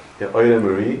 Oire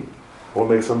Marie. What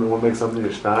makes something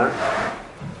a star?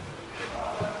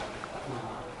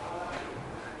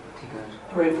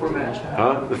 Right format.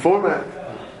 The format.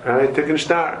 Right? Tikkun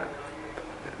star.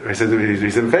 He said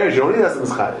fair, you only has the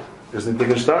Mischai. There's the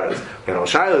Tikkun stars. We had Al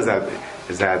Shaila,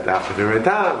 is that after the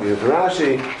Berentam, we had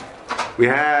Rashi, we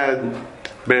had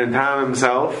Berentam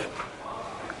himself,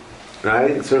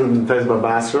 right? Certain times by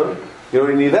Basra. You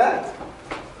don't need that.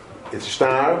 It's a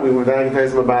star. We were back in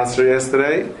Taisma Basra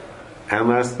yesterday and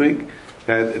last week.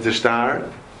 That it's a star.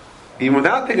 Even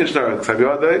without Tikkun star,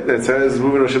 that says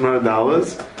moving Rosh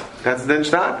 $100. That's then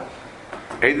shtar.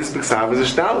 Eidus B'Ksav is a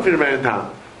shtar if you're married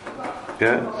Tam.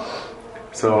 Yeah?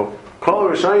 So, Kol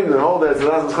Rishayim and all that,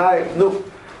 Zalaz Chai, no,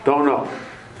 don't know.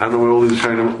 I don't know where all the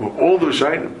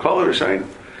Rishayim, Kol Rishayim.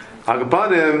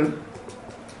 Agapanim,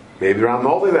 maybe Rambam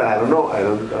holding that, I don't know. I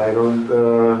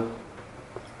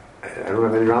don't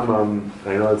have any Rambam,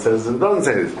 I know it says, it doesn't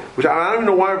say this. Which I don't even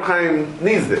know why Reb Chaim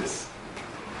needs this.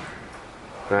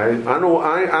 Right? I don't know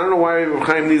why Reb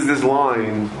Chaim needs this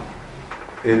line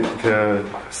to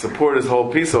support his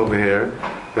whole piece over here.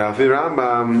 Now, the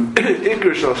Rambam,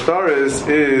 Iker Shal Shtaris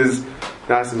is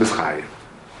Das Mischayev.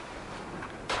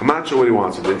 I'm not sure what he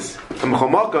wants with this.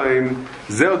 Amchomakayim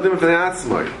Zeo Dim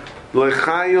Fnei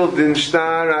Lechayil Din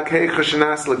Shtar Akei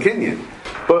Chashanas Lekinyan.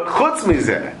 But Chutz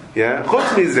Mizeh,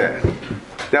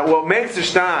 that what makes a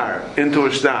star into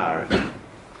a star,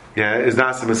 is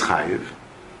Das Mischayev.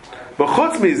 But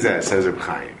Chutz Mizeh, says Reb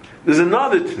Chaim, there's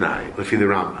another Tanai, Lefi the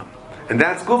Rambam. And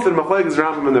that's good for the Machlokes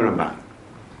Rambam and the Ramban.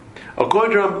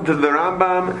 According to the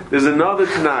Rambam, there's another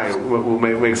Tanai will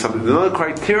make something. There's another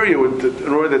criteria in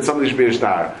order that something should be a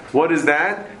star. What is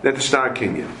that? That's a star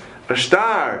kinyan. A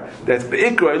star that's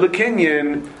be'ikra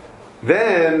l'kinyan,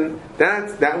 then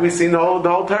that we see the whole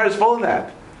Torah is full of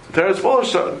that. The Torah is full of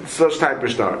such type of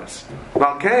stars.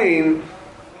 Valkain,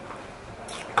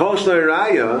 Kol Shnei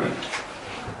Raya,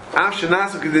 Af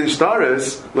Shenasuk Din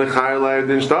Shtaris, Lechayr Leir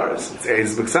Din Shtaris. It's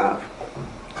Eidus B'Ksav.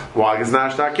 Why? It's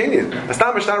not a star kinyan. It's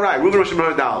not a star right. Reuven Rosh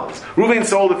 $100. Reuven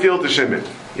sold the field to Shimon.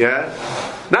 Yeah?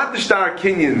 Not the star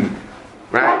kinyan.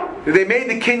 Right? They made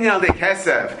the kinyan al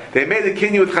kesef. They made the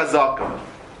kinyan with chazaka.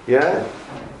 Yeah?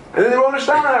 And then they wrote a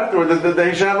star afterward, the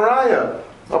Hisham Raya.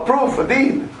 A proof, a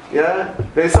deed. Yeah?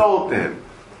 They sold to him.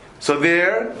 So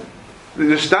there,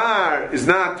 the star is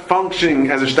not functioning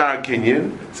as a star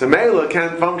kinyan, so Mela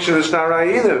can't function as a star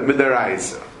raya either,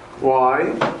 midaraisa.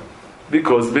 Why?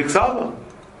 Because big sava.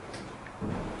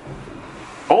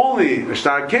 Only a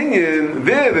star kinyan,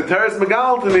 there the teres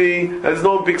megal to me has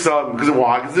no big sava. Because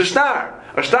why? Because it's a star.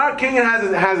 A star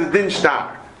kinyan has a din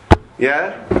star.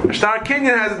 Yeah? A star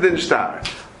kinyan has a din star.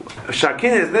 A star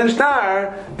kinyan has a din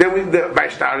star, then by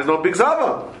star there's no big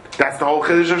sava. That's the whole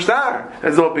chiddush of star.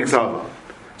 There's no big sava.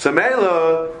 So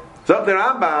Mela, Zok the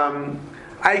Rambam,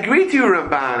 I agree to you,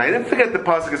 Ramban. I didn't forget the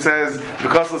pasuk. It says,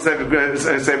 "Because of Sefer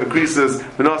Krisus,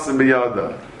 V'nosim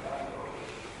b'yada."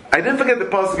 I didn't forget the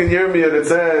pasuk in Yirmiyah that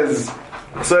says,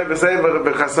 "Soy b'sefer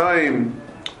b'chasoim."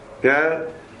 Yeah,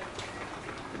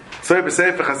 soy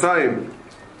b'sefer b'chasoim.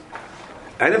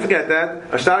 I didn't forget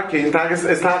that. Ashtar king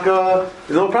is taka.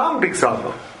 There's no problem. Big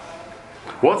sava.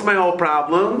 What's my whole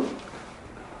problem?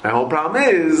 My whole problem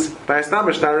is by Istam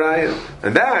Ashtar Raya.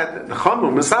 And that, the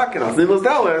Chamu, Masakin, Al Nilas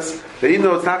Delis, that even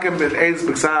though it's talking about Eidus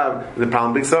B'Ksav, the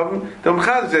problem B'Ksavim,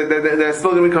 they're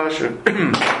still going to be kosher.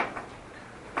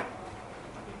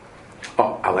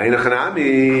 Aleina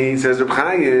Chanami, says Reb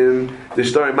Chaim, the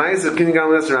story, Ma'aser, Kinyan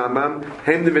Gamas Rambam,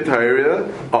 Hem de V'Tayria,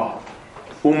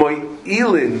 Umoy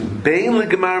Ilin, Bein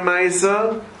L'Gemar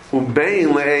Ma'aser,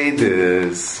 Ubein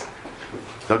L'Eidus.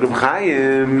 The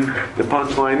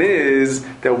punchline is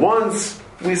that once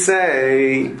we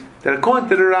say that according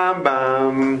to the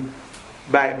Rambam,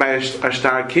 by a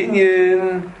star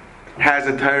kinyan has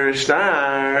a Torah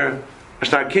star, a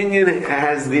star kinyan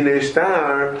has dinei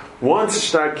star. Once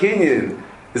star kinyan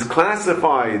is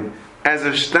classified as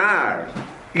a star,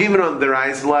 even on the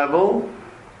rise level,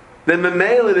 then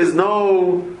memela there's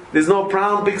no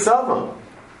problem big sava,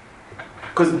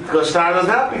 because star doesn't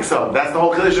have big sava. That's the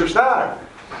whole chiddush of star.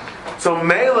 So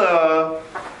Mela,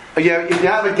 if you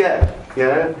have a get,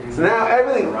 yeah. So now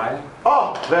everything.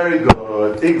 Oh, very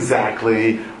good.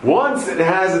 Exactly. Once it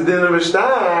has a din of a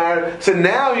star, so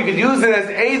now you could use it as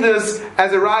edus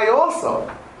as a rai also.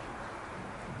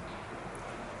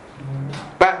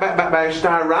 By a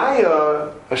star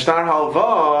raya, a star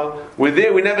halva, we're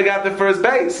there. We never got the first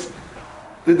base.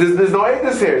 There's no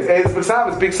edus here. It's edus b'ksav.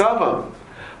 It's big sava.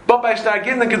 But by star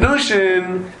gittin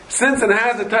kedushin, since it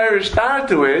has a Torah star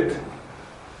to it,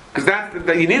 because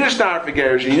that you need a star for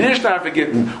gerushin, you need a star for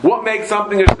gittin. What makes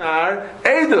something a star?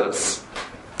 Edus.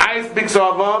 Ice big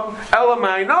savam,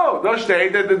 elamai. No, don't say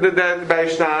that by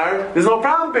star. There's no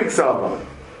problem big savam,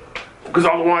 because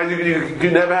otherwise you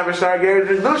could never have a star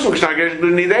gerushin kedushin. Star gerushin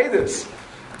don't need edus.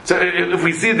 So if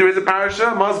we see there is a parasha,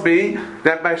 it must be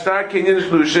that by star kinyan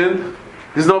kedushin.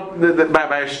 There's no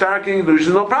by a star king. There's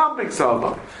no problem big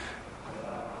sava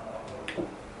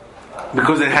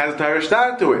because it has a Torah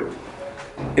star to it.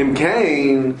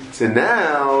 Imkain. So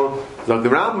now, like the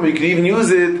Rambam, you can even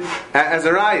use it as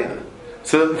a raya.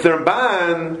 So the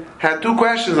Ramban had two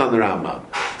questions on the Rambam.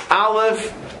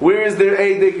 Aleph, where is there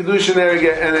Eidei Kedushin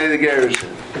and Eidei Gerushin?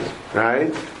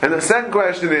 Right? And the second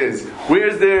question is,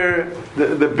 where's there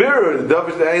the birur, the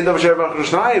Eidei Shervach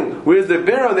Roshnayim? Where's the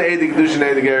birur on the Eidei Kedushin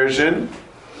and Eidei Gerushin?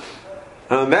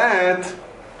 On that,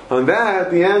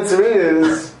 the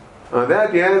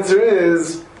answer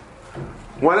is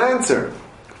one answer.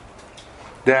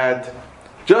 That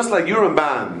just like you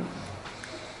Ramban,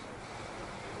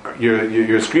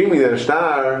 you're screaming that a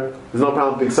star, there's no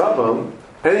problem big savam.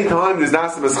 Anytime there's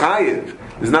nasim eschayiv,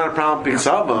 there's not a problem big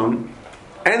savam.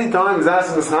 Anytime there's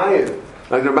nasim eschayiv,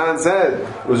 like the Ramban said,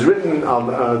 it was written al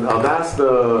das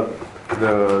the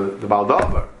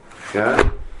baldavar. Yeah,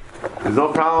 there's no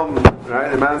problem,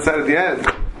 right? The man said at the end.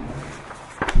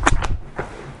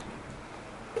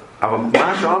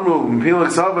 Mash amru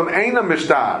mpilak savam eina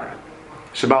mishtar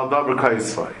shebal davar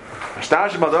kaisvay. A star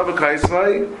shebal davar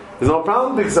kaisvay. There's no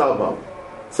problem big savam.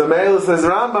 So Meila says,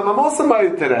 Rambam, I'm also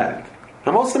married to that.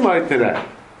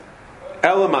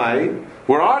 Elamai,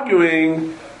 we're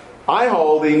arguing. I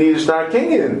hold that you need a star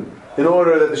kinyan in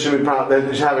order that there should be that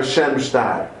there should have a shem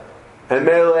star. And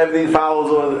Meila, everything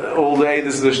follows all the way.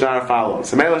 This is the star follows.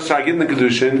 So Meila star gittin the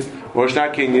kedushin or star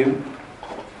kinyan.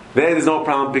 Then there's no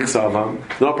problem big savam.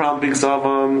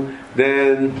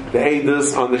 Then the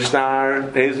edus on the star,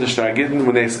 the edus the star gittin,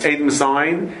 when there's edim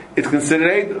sign, it's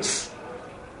considered edus.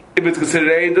 If it's considered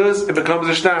edus, it becomes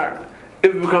a star.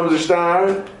 If it becomes a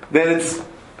star, then it's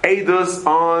edus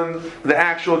on the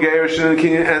actual gerushin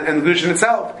and the kedushin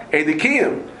itself,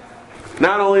 edikiyim.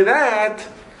 Not only that,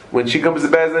 when she comes to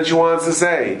bed and she wants to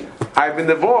say, I've been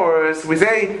divorced, we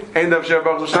say, end of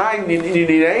Shabbat Shnai, you need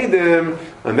Eidim.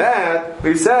 On that,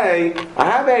 we say, I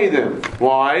have Eidim.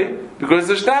 Why? Because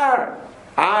it's a star.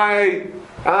 I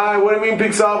What do you mean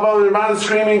Piksavam? The Ramban is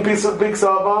screaming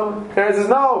Piksavam. Karen says,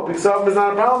 no, Piksavam is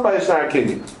not a problem by the Shtar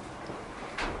Kinyan.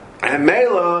 And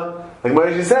Mela, like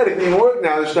Moshe said, it can even work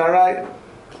now, the Shtar right.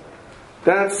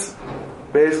 That's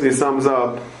basically sums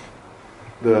up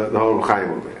the whole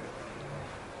Chaim over here.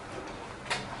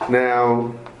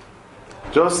 Now,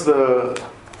 just the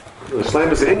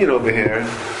Shleimus Inyan over here,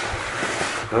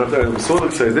 I don't know if that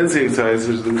was Ksais, didn't see Ksais,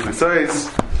 which is the Ksais.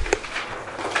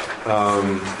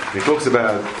 He talks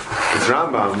about this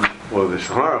Rambam, or the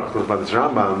Shulchan Aruch talks about this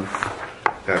Rambam,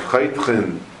 that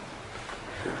Chaytchin,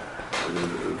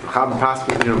 the Chab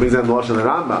Pasuk, brings down the Lashon of the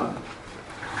Rambam,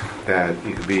 that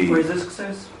you could be. Where is this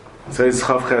Ksais? Ksais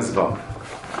Chav Ches Vav.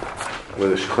 Where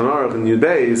the Shulchan Aruch in Yud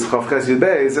Beis, Chav Ches Yud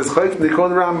Beis, says Chaytchin, they call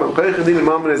the Rambam, Chaytchin Din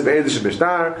Imam Es Be'edish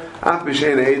B'Shtar, Af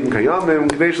B'Shein Eidin Kayamim,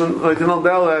 K'Veishon Oitinol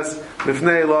Deles,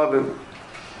 B'Fnei Lavim.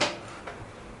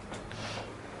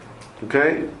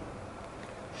 Okay?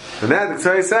 And that the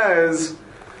Ksai says,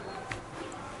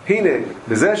 Hine,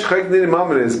 Bezesh Chaytchin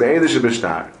Imam Es Be'edish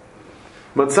B'Shtar,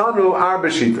 Matzanu Arba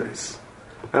Shitas.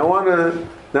 I want to,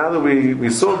 now that we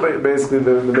saw basically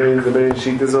the main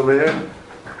Shitas over here,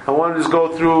 I want to just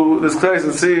go through this place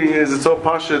and see, is it so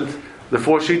pashut, the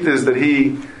 4 Shitas that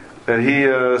he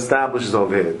establishes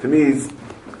over here. To me,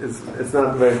 it's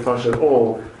not very pashut at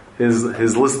all, his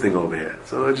listing over here.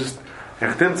 So I just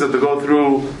attempted to go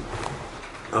through,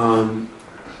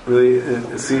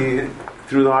 really see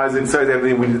through the eyes inside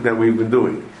everything that we've been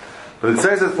doing. But it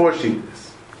says that 4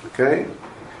 Shitas. Okay?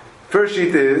 First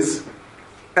sheet is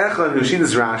Echad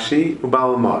Hushidas Rashi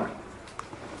Ubal Amar.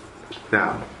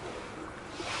 Now,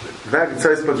 in fact, it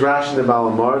says puts Rashi and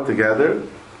Ubal Amar together.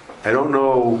 I don't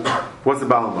know what's the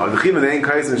Ubal Amar. The Chiman Ein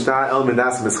Kais and Shtar El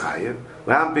Medas Mischayev.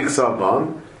 Laham Pik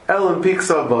Savam El and Pik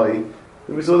Savai.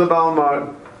 We saw the Ubal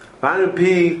Amar. Laham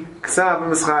Pik Ksav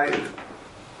Mischayev.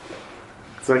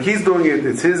 So like he's doing it.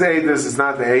 It's his Eidos. It's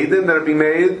not the Eidim that are being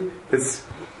made. It's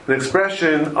an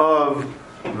expression of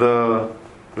the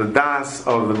das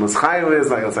of the Mischayev is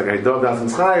like it's like Eidah das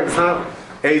Mischayev. It's not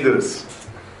Eidos.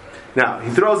 Now he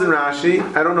throws in Rashi.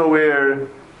 I don't know where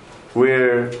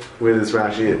this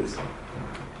Rashi is.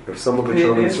 If someone could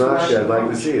show me this Rashi, I'd like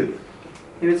to see it.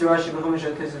 Rashi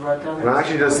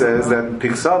just says that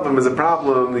Piksavim is a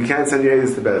problem. You can't send your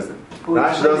Eidos to Bezdin.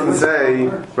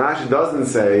 Rashi doesn't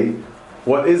say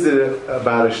what is it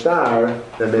about a star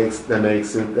that makes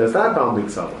it that's not bound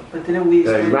Piksavim. But didn't we?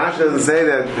 Rashi doesn't say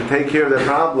that to take care of the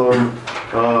problem.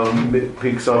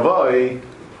 Piksavoi,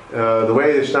 the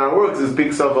way the star works is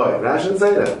Piksavoi. Rashi didn't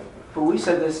say that. But we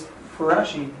said this for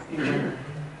Rashi.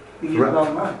 We use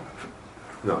Balmar.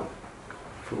 No,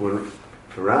 for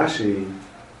Rashi.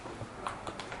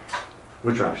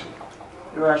 Which Rashi?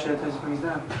 The Rashi that does brings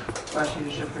down. Rashi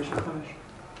is Shefresh Chumash.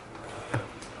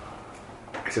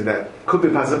 I said that could be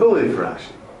a possibility for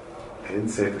Rashi. I didn't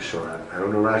say for sure. I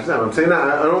don't know Rashi now. I'm saying that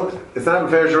I don't. It's not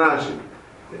fair to Rashi.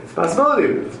 It's a possibility.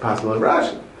 It's a possibility of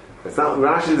Rashi. It's not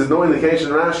Rashi. There's no indication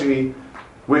in Rashi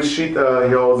which sheet he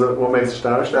holds. What makes a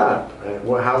star a star?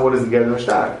 What is the get of a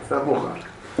star? It's not muchach.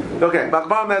 Okay,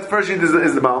 Bakbam. That first sheet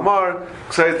is the Balmar.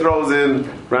 Ksai throws in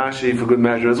Rashi for good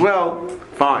measure as well.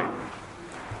 Fine.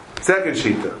 Second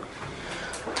shita.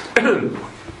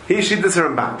 He shitas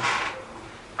Ramban.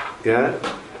 Yeah.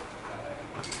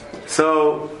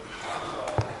 So,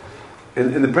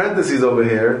 in the parentheses over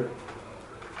here,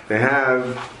 they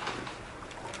have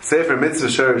Sefer Mitzvah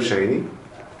Shor Sheni,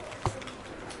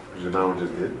 which the Mount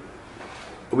just did.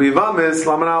 Ubivamis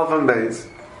Laman Alpha and Beis,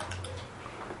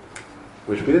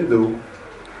 which we didn't do,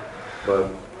 but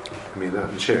not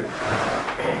in share.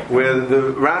 Where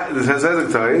the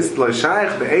Hezekah is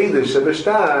L'Shayich Be'edish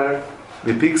Shebeshtar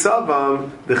B'Pik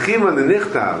Savam D'Chiman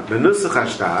D'Nichtav B'Nusach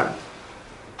HaShtar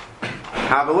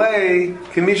Havalei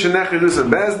Kimisha Necher Dusan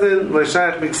Bezdin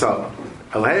L'Shayich Pik Savam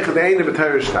Al-Heichad Eine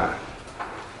B'Torah Shtar.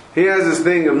 He has this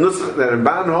thing of Nusach that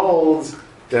Ramban holds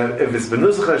that if it's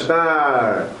B'Nusach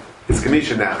HaShtar it's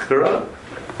Kimisha Necher,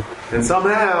 and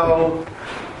somehow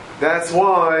that's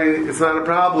why it's not a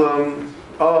problem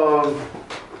of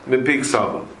Mipik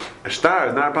Savam. A star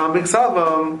is not a problem Pik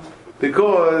Savam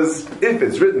because if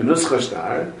it's written Nuscha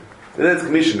Shtar, then it's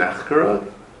Kamisha Nachkara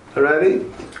already.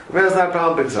 Then it's not a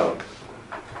problem Pik Savam.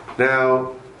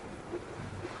 Now,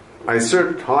 I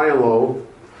searched high and low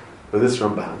for this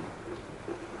Ramban.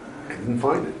 I didn't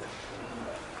find it.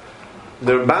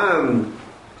 The Ramban,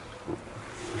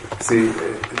 see,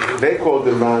 they quote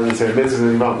the Ramban and say Mitzvahs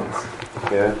and Imams.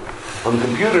 Yeah? On the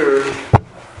computer,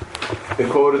 they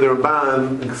quoted the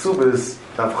Ramban in Ksubis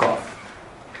Tavchaf.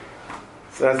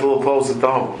 So that's a little closer to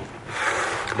home.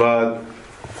 But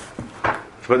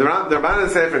the Ramban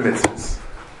and Sefer Mitzvahs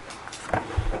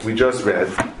we just read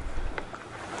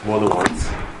more than once.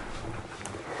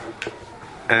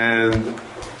 And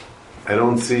I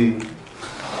don't see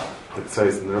it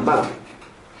says in the Ramban.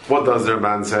 What does the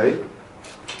Ramban say?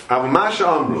 Avamasha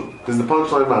Amru. This is the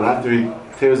punchline man after he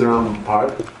tears the Rambam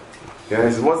apart. Yeah,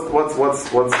 he says,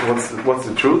 what's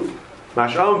the truth?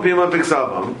 Mash'am pima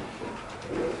b'ksavam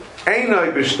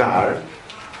einoi b'shtar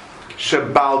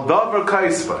shebal davar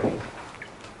kaisvai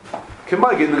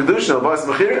k'may get in the kedusha of Bas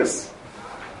Mechiris.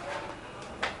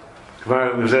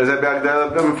 Kvar v'zeh zeh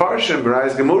b'agdel b'mefarshim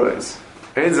b'rayis gemurais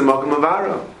ein zeh makom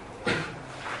avara.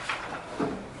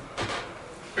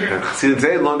 Chassidim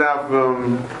say learned out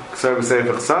from K'sar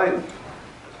B'Sefer Chasayim.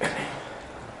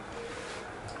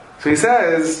 So he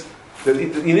says that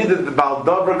you need the Baal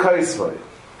Davar Kaisvai.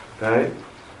 Okay?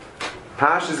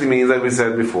 Pashtus he means, like we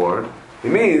said before, he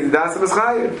means Das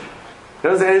B'Schayev. It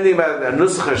doesn't say anything about a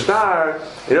Nusach HaShtar.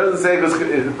 It doesn't say because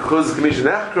it's Commission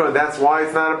Echkra, that's why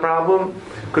it's not a problem.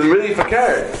 Because really, if I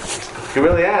care, you can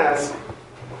really ask,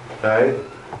 okay?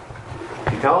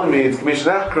 You're telling me it's Commission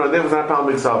Echkra, therefore it's not a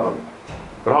problem with K'savam.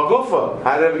 But Hagufa,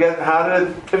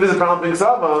 if there's a problem being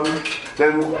Savam,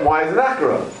 then why is it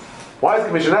Echra? Why is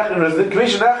Commission Echra? The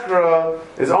Commission Echra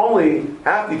is only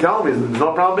after you tell me there's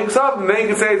no problem being Savam, then you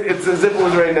can say it's as if it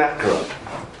was already Echra.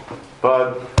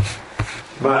 But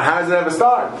how does it ever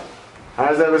start? How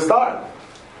does it ever start?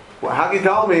 Well, how can you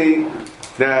tell me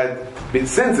that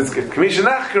since it's Commission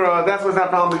Echra, that's why it's not a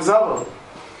problem being Savam?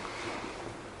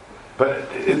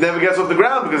 But it never gets off the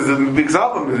ground because it's a big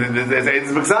Savam, it's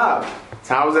Eitzes B'Ksav.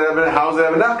 So how is it ever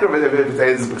Nachra if it's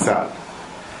Eitzes B'Ksav?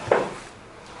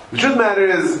 The truth matter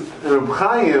is, in Reb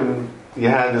Chaim, you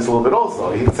had this a little bit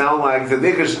also. He sounded like the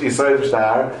Dikesh Yisrael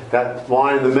Shtar, that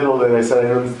line in the middle that I said I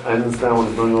understand what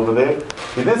he's doing over there.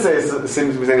 He did say,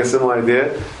 seems to be saying a similar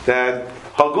idea, that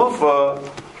Hagufa,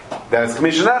 that's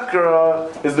Commission Echkara,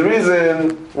 is the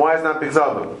reason why it's not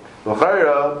B'Ksav.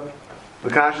 L'chayra, the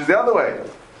Kash is the other way.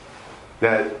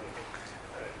 That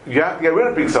you have to get rid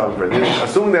of B'Ksav.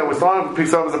 Assuming that we're starting with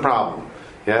B'Ksav is a problem.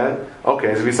 Yeah?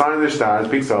 Okay, so if you're starting the Shtar, it's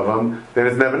B'Ksav, then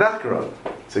it's never Nechkara.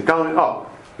 So you tell me,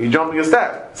 you're jumping a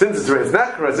step. Since it's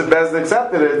Nechkara, it's if Bezdin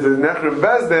accepted it, it's Nechkara and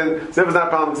Bezdin, so if it's not a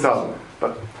problem with B'Ksav.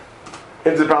 But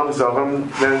if it's a problem with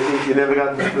B'Ksav, then you never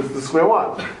got the square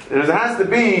one. And it has to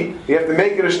be, you have to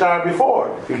make it a Shtar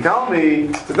before. You can tell me,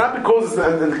 it's not because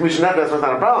it's in the Commission Nechkara, that's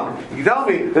not a problem. You can tell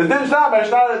me, there's no Shtar, by a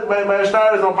Shtar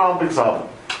is no problem with B'Ksav.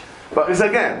 But it's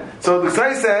again, so the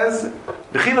Ksai says,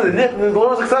 the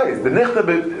Lord is Ksai, the Nichta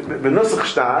B'Nusach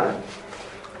Shtar,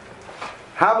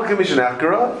 have a Commission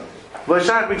Echkara,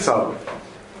 V'Shar B'Ksav.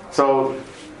 So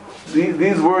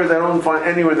these words I don't find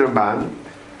anywhere in the Ramban,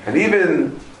 and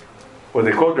even what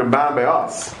they quote Ramban by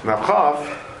us, Navchav,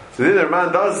 so the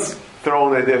Ramban does throw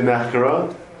in the idea of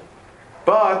Nechkara,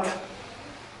 but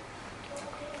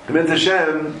Mitzvah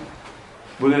Hashem,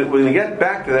 we're going to get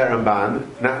back to that Ramban,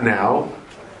 not now.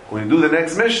 When you do the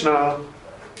next Mishnah,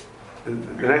 the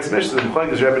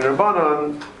B'chlag is Rebbe and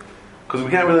Rabbanon, because we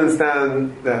can't really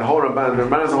understand that whole Ramban. The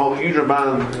Ramban is a whole huge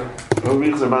Ramban, who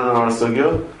reads Ramban on our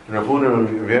Sugya, and Rav Huna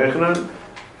and Rav Yechanan,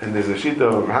 and there's a Shita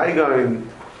of Haigain,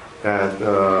 that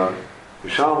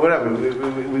Yisham, whatever.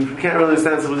 We can't really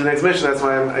understand some of the next Mishnah, that's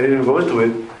why I didn't even go into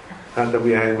it. Not that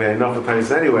we had enough of time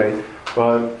anyway,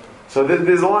 but so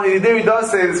there's a lot. There he does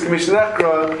say this Commission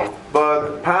Echkara,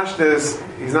 but Pashtus,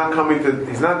 he's not coming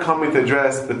to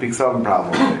address the B'Ksav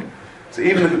problem. So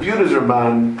even the computers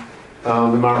Ramban, the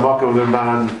Maramaka of the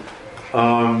Ramban,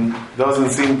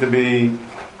 doesn't seem to be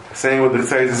saying what the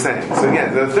Ksai is saying. So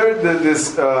again, the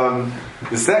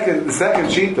second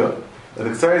Shita that the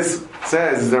Ksai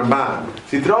says is the Ramban.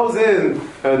 So he throws in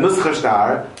Nusach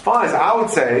HaShtar. Fine. So I would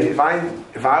say if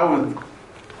I would,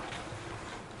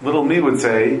 little me would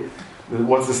say,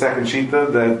 what's the second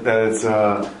Shita that's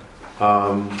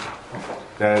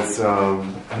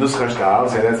Nusach HaShtar? I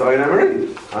would say that's Oyin Amari.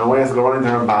 I don't want to go running to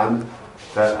Ramban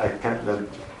that I can't. That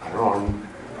I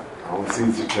don't see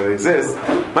that it exists.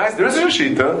 There is a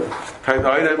Shita,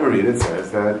 Oyin Amari, that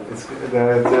says that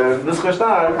Nusach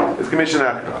HaShtar is Commission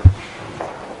Echkara.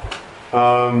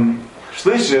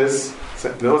 Shlishis,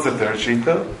 there was a third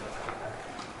Shita.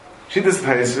 Shita's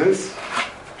Pesach,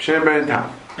 Shem Ben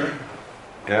Tam.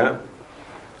 Yeah?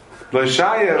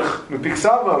 L'shayach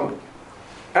mepiksavam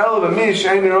el v'mish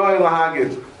ein roi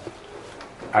lahagid.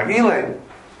 Agilei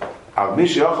av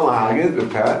mish yochel lahagid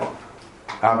b'pet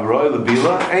av roi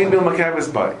l'bila ein bil makavis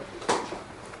bay.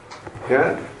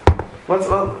 Yeah?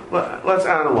 Let's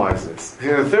analyze this.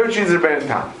 Here, the third sheet is Ben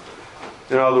Tam.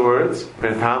 In other words,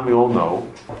 Ben Tam, we all know,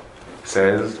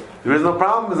 says there is no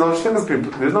problem.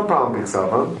 There's no problem being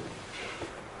Savam.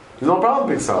 There's no problem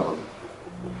being Savam.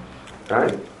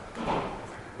 Right?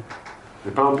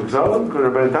 The problem with Piksavim,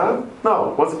 according to Rebbeinu Tam?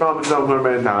 No. What's the problem with Piksavim, according to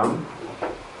Rebbeinu Tam?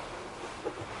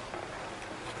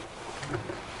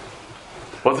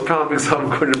 What's the problem with Piksavim,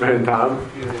 according to Rebbeinu Tam?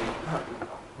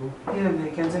 Yeah,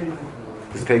 they can't say anything.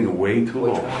 It's taking way too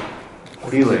long.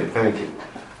 Feeling, thank you.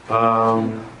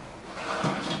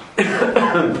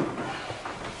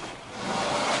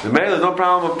 The male is no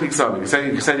problem with Piksavim. You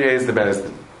can send your A's to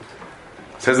Bezdin.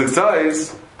 Says it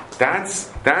says that's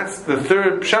the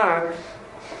third pshat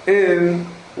in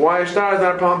why a star is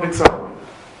not a problem with Piksavim.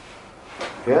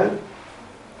 Yeah?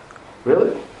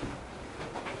 Really?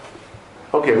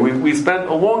 Okay, we spent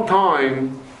a long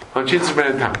time on Chitzur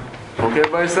Ben Tam. Okay,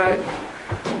 everybody say?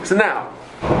 So now,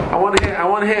 I want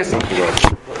to hear something.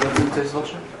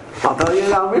 I'll tell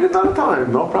you, I'll read it another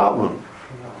time, no problem.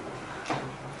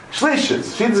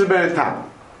 Shlishis, Chitzur Ben Tam.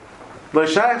 Lo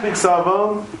shayach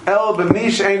Piksavim el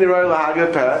b'mish ein roy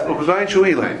lahagah peh u'k'zayin shu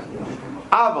ilayin.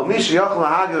 Aval mish yochel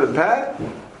lahagah peh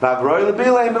v'avroy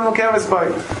l'bilayin b'mokeres bay.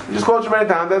 You just quote Shemay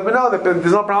Tam that we know that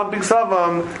there's no problem with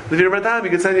Piksavim. If you're Shemay Tam, you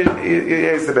can send your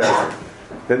A's to bed.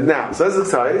 Now, so this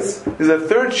exercise is a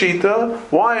third shita.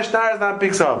 Why a star is not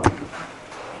Piksavim?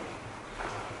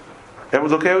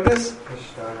 Everyone's okay with this?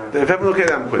 If everyone's okay,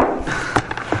 then I'm quitting.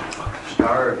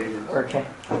 Okay.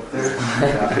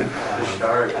 The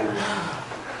star.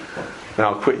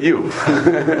 Now I'll quit you.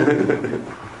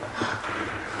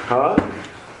 Huh?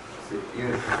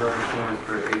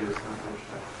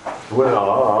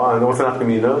 Well, I know what's an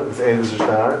afkamina. It's Eidus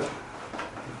Shtar.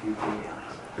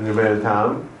 And you're very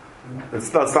Tam.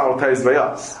 It's not start with Tais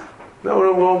Bayas. No,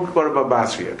 we won't go to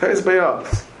Babas here. Tais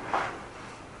Bayas.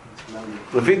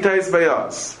 Lefin Tais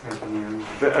Bayas.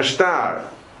 A star.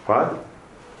 What?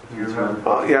 You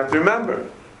have to remember.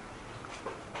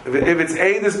 If it's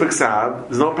Eidus B'Ksav,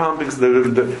 there's no problem.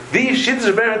 These shits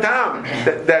are very Tam.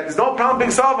 That there's no problem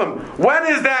B'Ksavim. When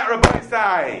is that, Rabbi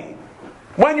Sai?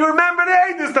 When you remember the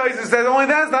Eidus, Taisa says, only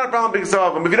that's not a problem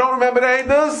B'Ksavim. If you don't remember the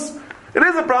Eidus, it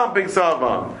is a problem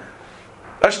B'Ksavim.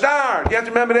 A star, you have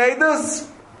to remember the Eidus?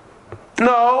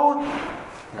 No.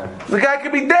 The guy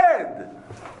could be dead.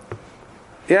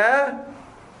 Yeah?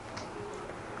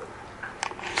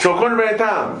 So according to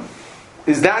Tam,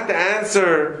 is that the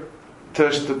answer to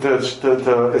is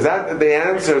that the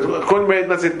answer according to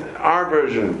let's say our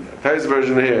version, Tai's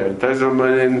version here, in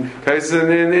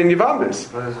Yavamis,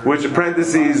 which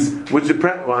apprentices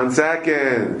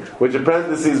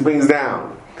brings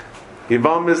down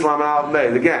Yavamis Lamal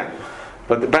Leid again,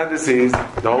 but the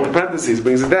whole parentheses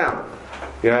brings it down.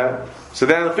 Yeah. So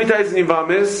then if Tais in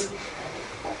Yavamis,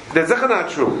 that's not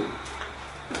true.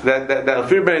 That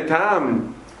Alfir Ben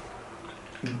Tam,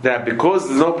 that because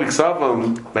there's no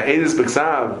Piksavim, by Eidus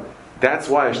Piksav, that's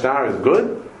why a star is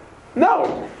good?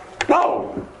 No.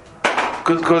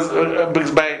 Because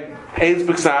by Eidus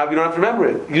Piksav, you don't have to remember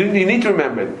it. You need to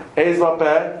remember it. Eidus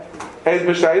Vapeh, Eidus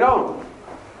B'Shtar, you don't.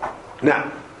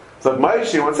 Now, so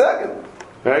Maishi, 1 second.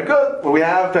 Very good. Well, we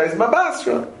have Tais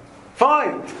Mabasra.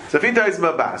 Fine. So if he Tais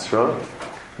Mabasra,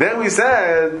 then we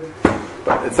said,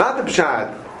 but it's not the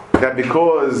Pshat that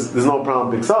because there's no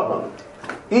problem with Piksavim.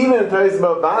 Even in Tais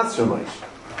Mabasra,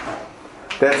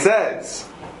 that says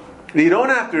that you don't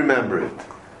have to remember it.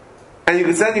 And you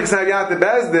can send Yat to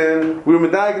Bezdin, we were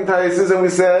Medaik in Taisis, and we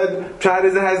said, Pshat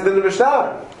is it has Din of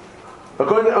Ishtar.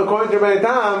 According to Rebbeinu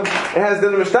Tam, it has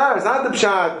Din of Ishtar. It's not the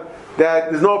Pshat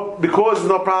that because there's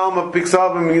no problem of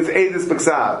Piksavim, it's Eidus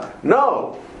Piksav.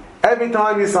 No. Every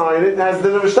time you sign it, it has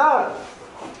Din of Ishtar.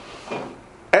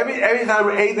 Every time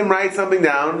Eidim writes something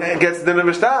down, it gets the Din of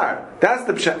Ishtar. That's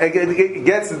the Pshat. It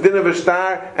gets the Din of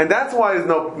Ishtar, and that's why there's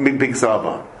no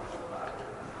Piksavim.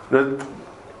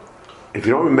 If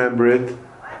you don't remember it,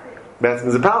 that's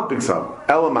a pound Piksavim.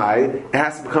 Elamai, it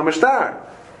has to become a star.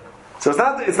 So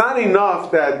it's not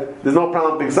enough that there's no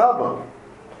problem Piksavim.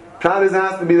 Pshat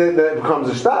has to be that it becomes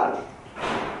a star.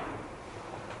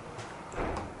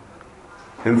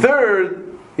 And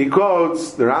third, he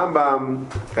quotes the Rambam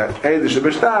that Eidish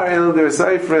B'Shtar and the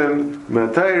Seifrim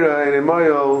Matayra and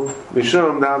Emoyel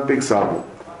Mishum Dam Piksavim.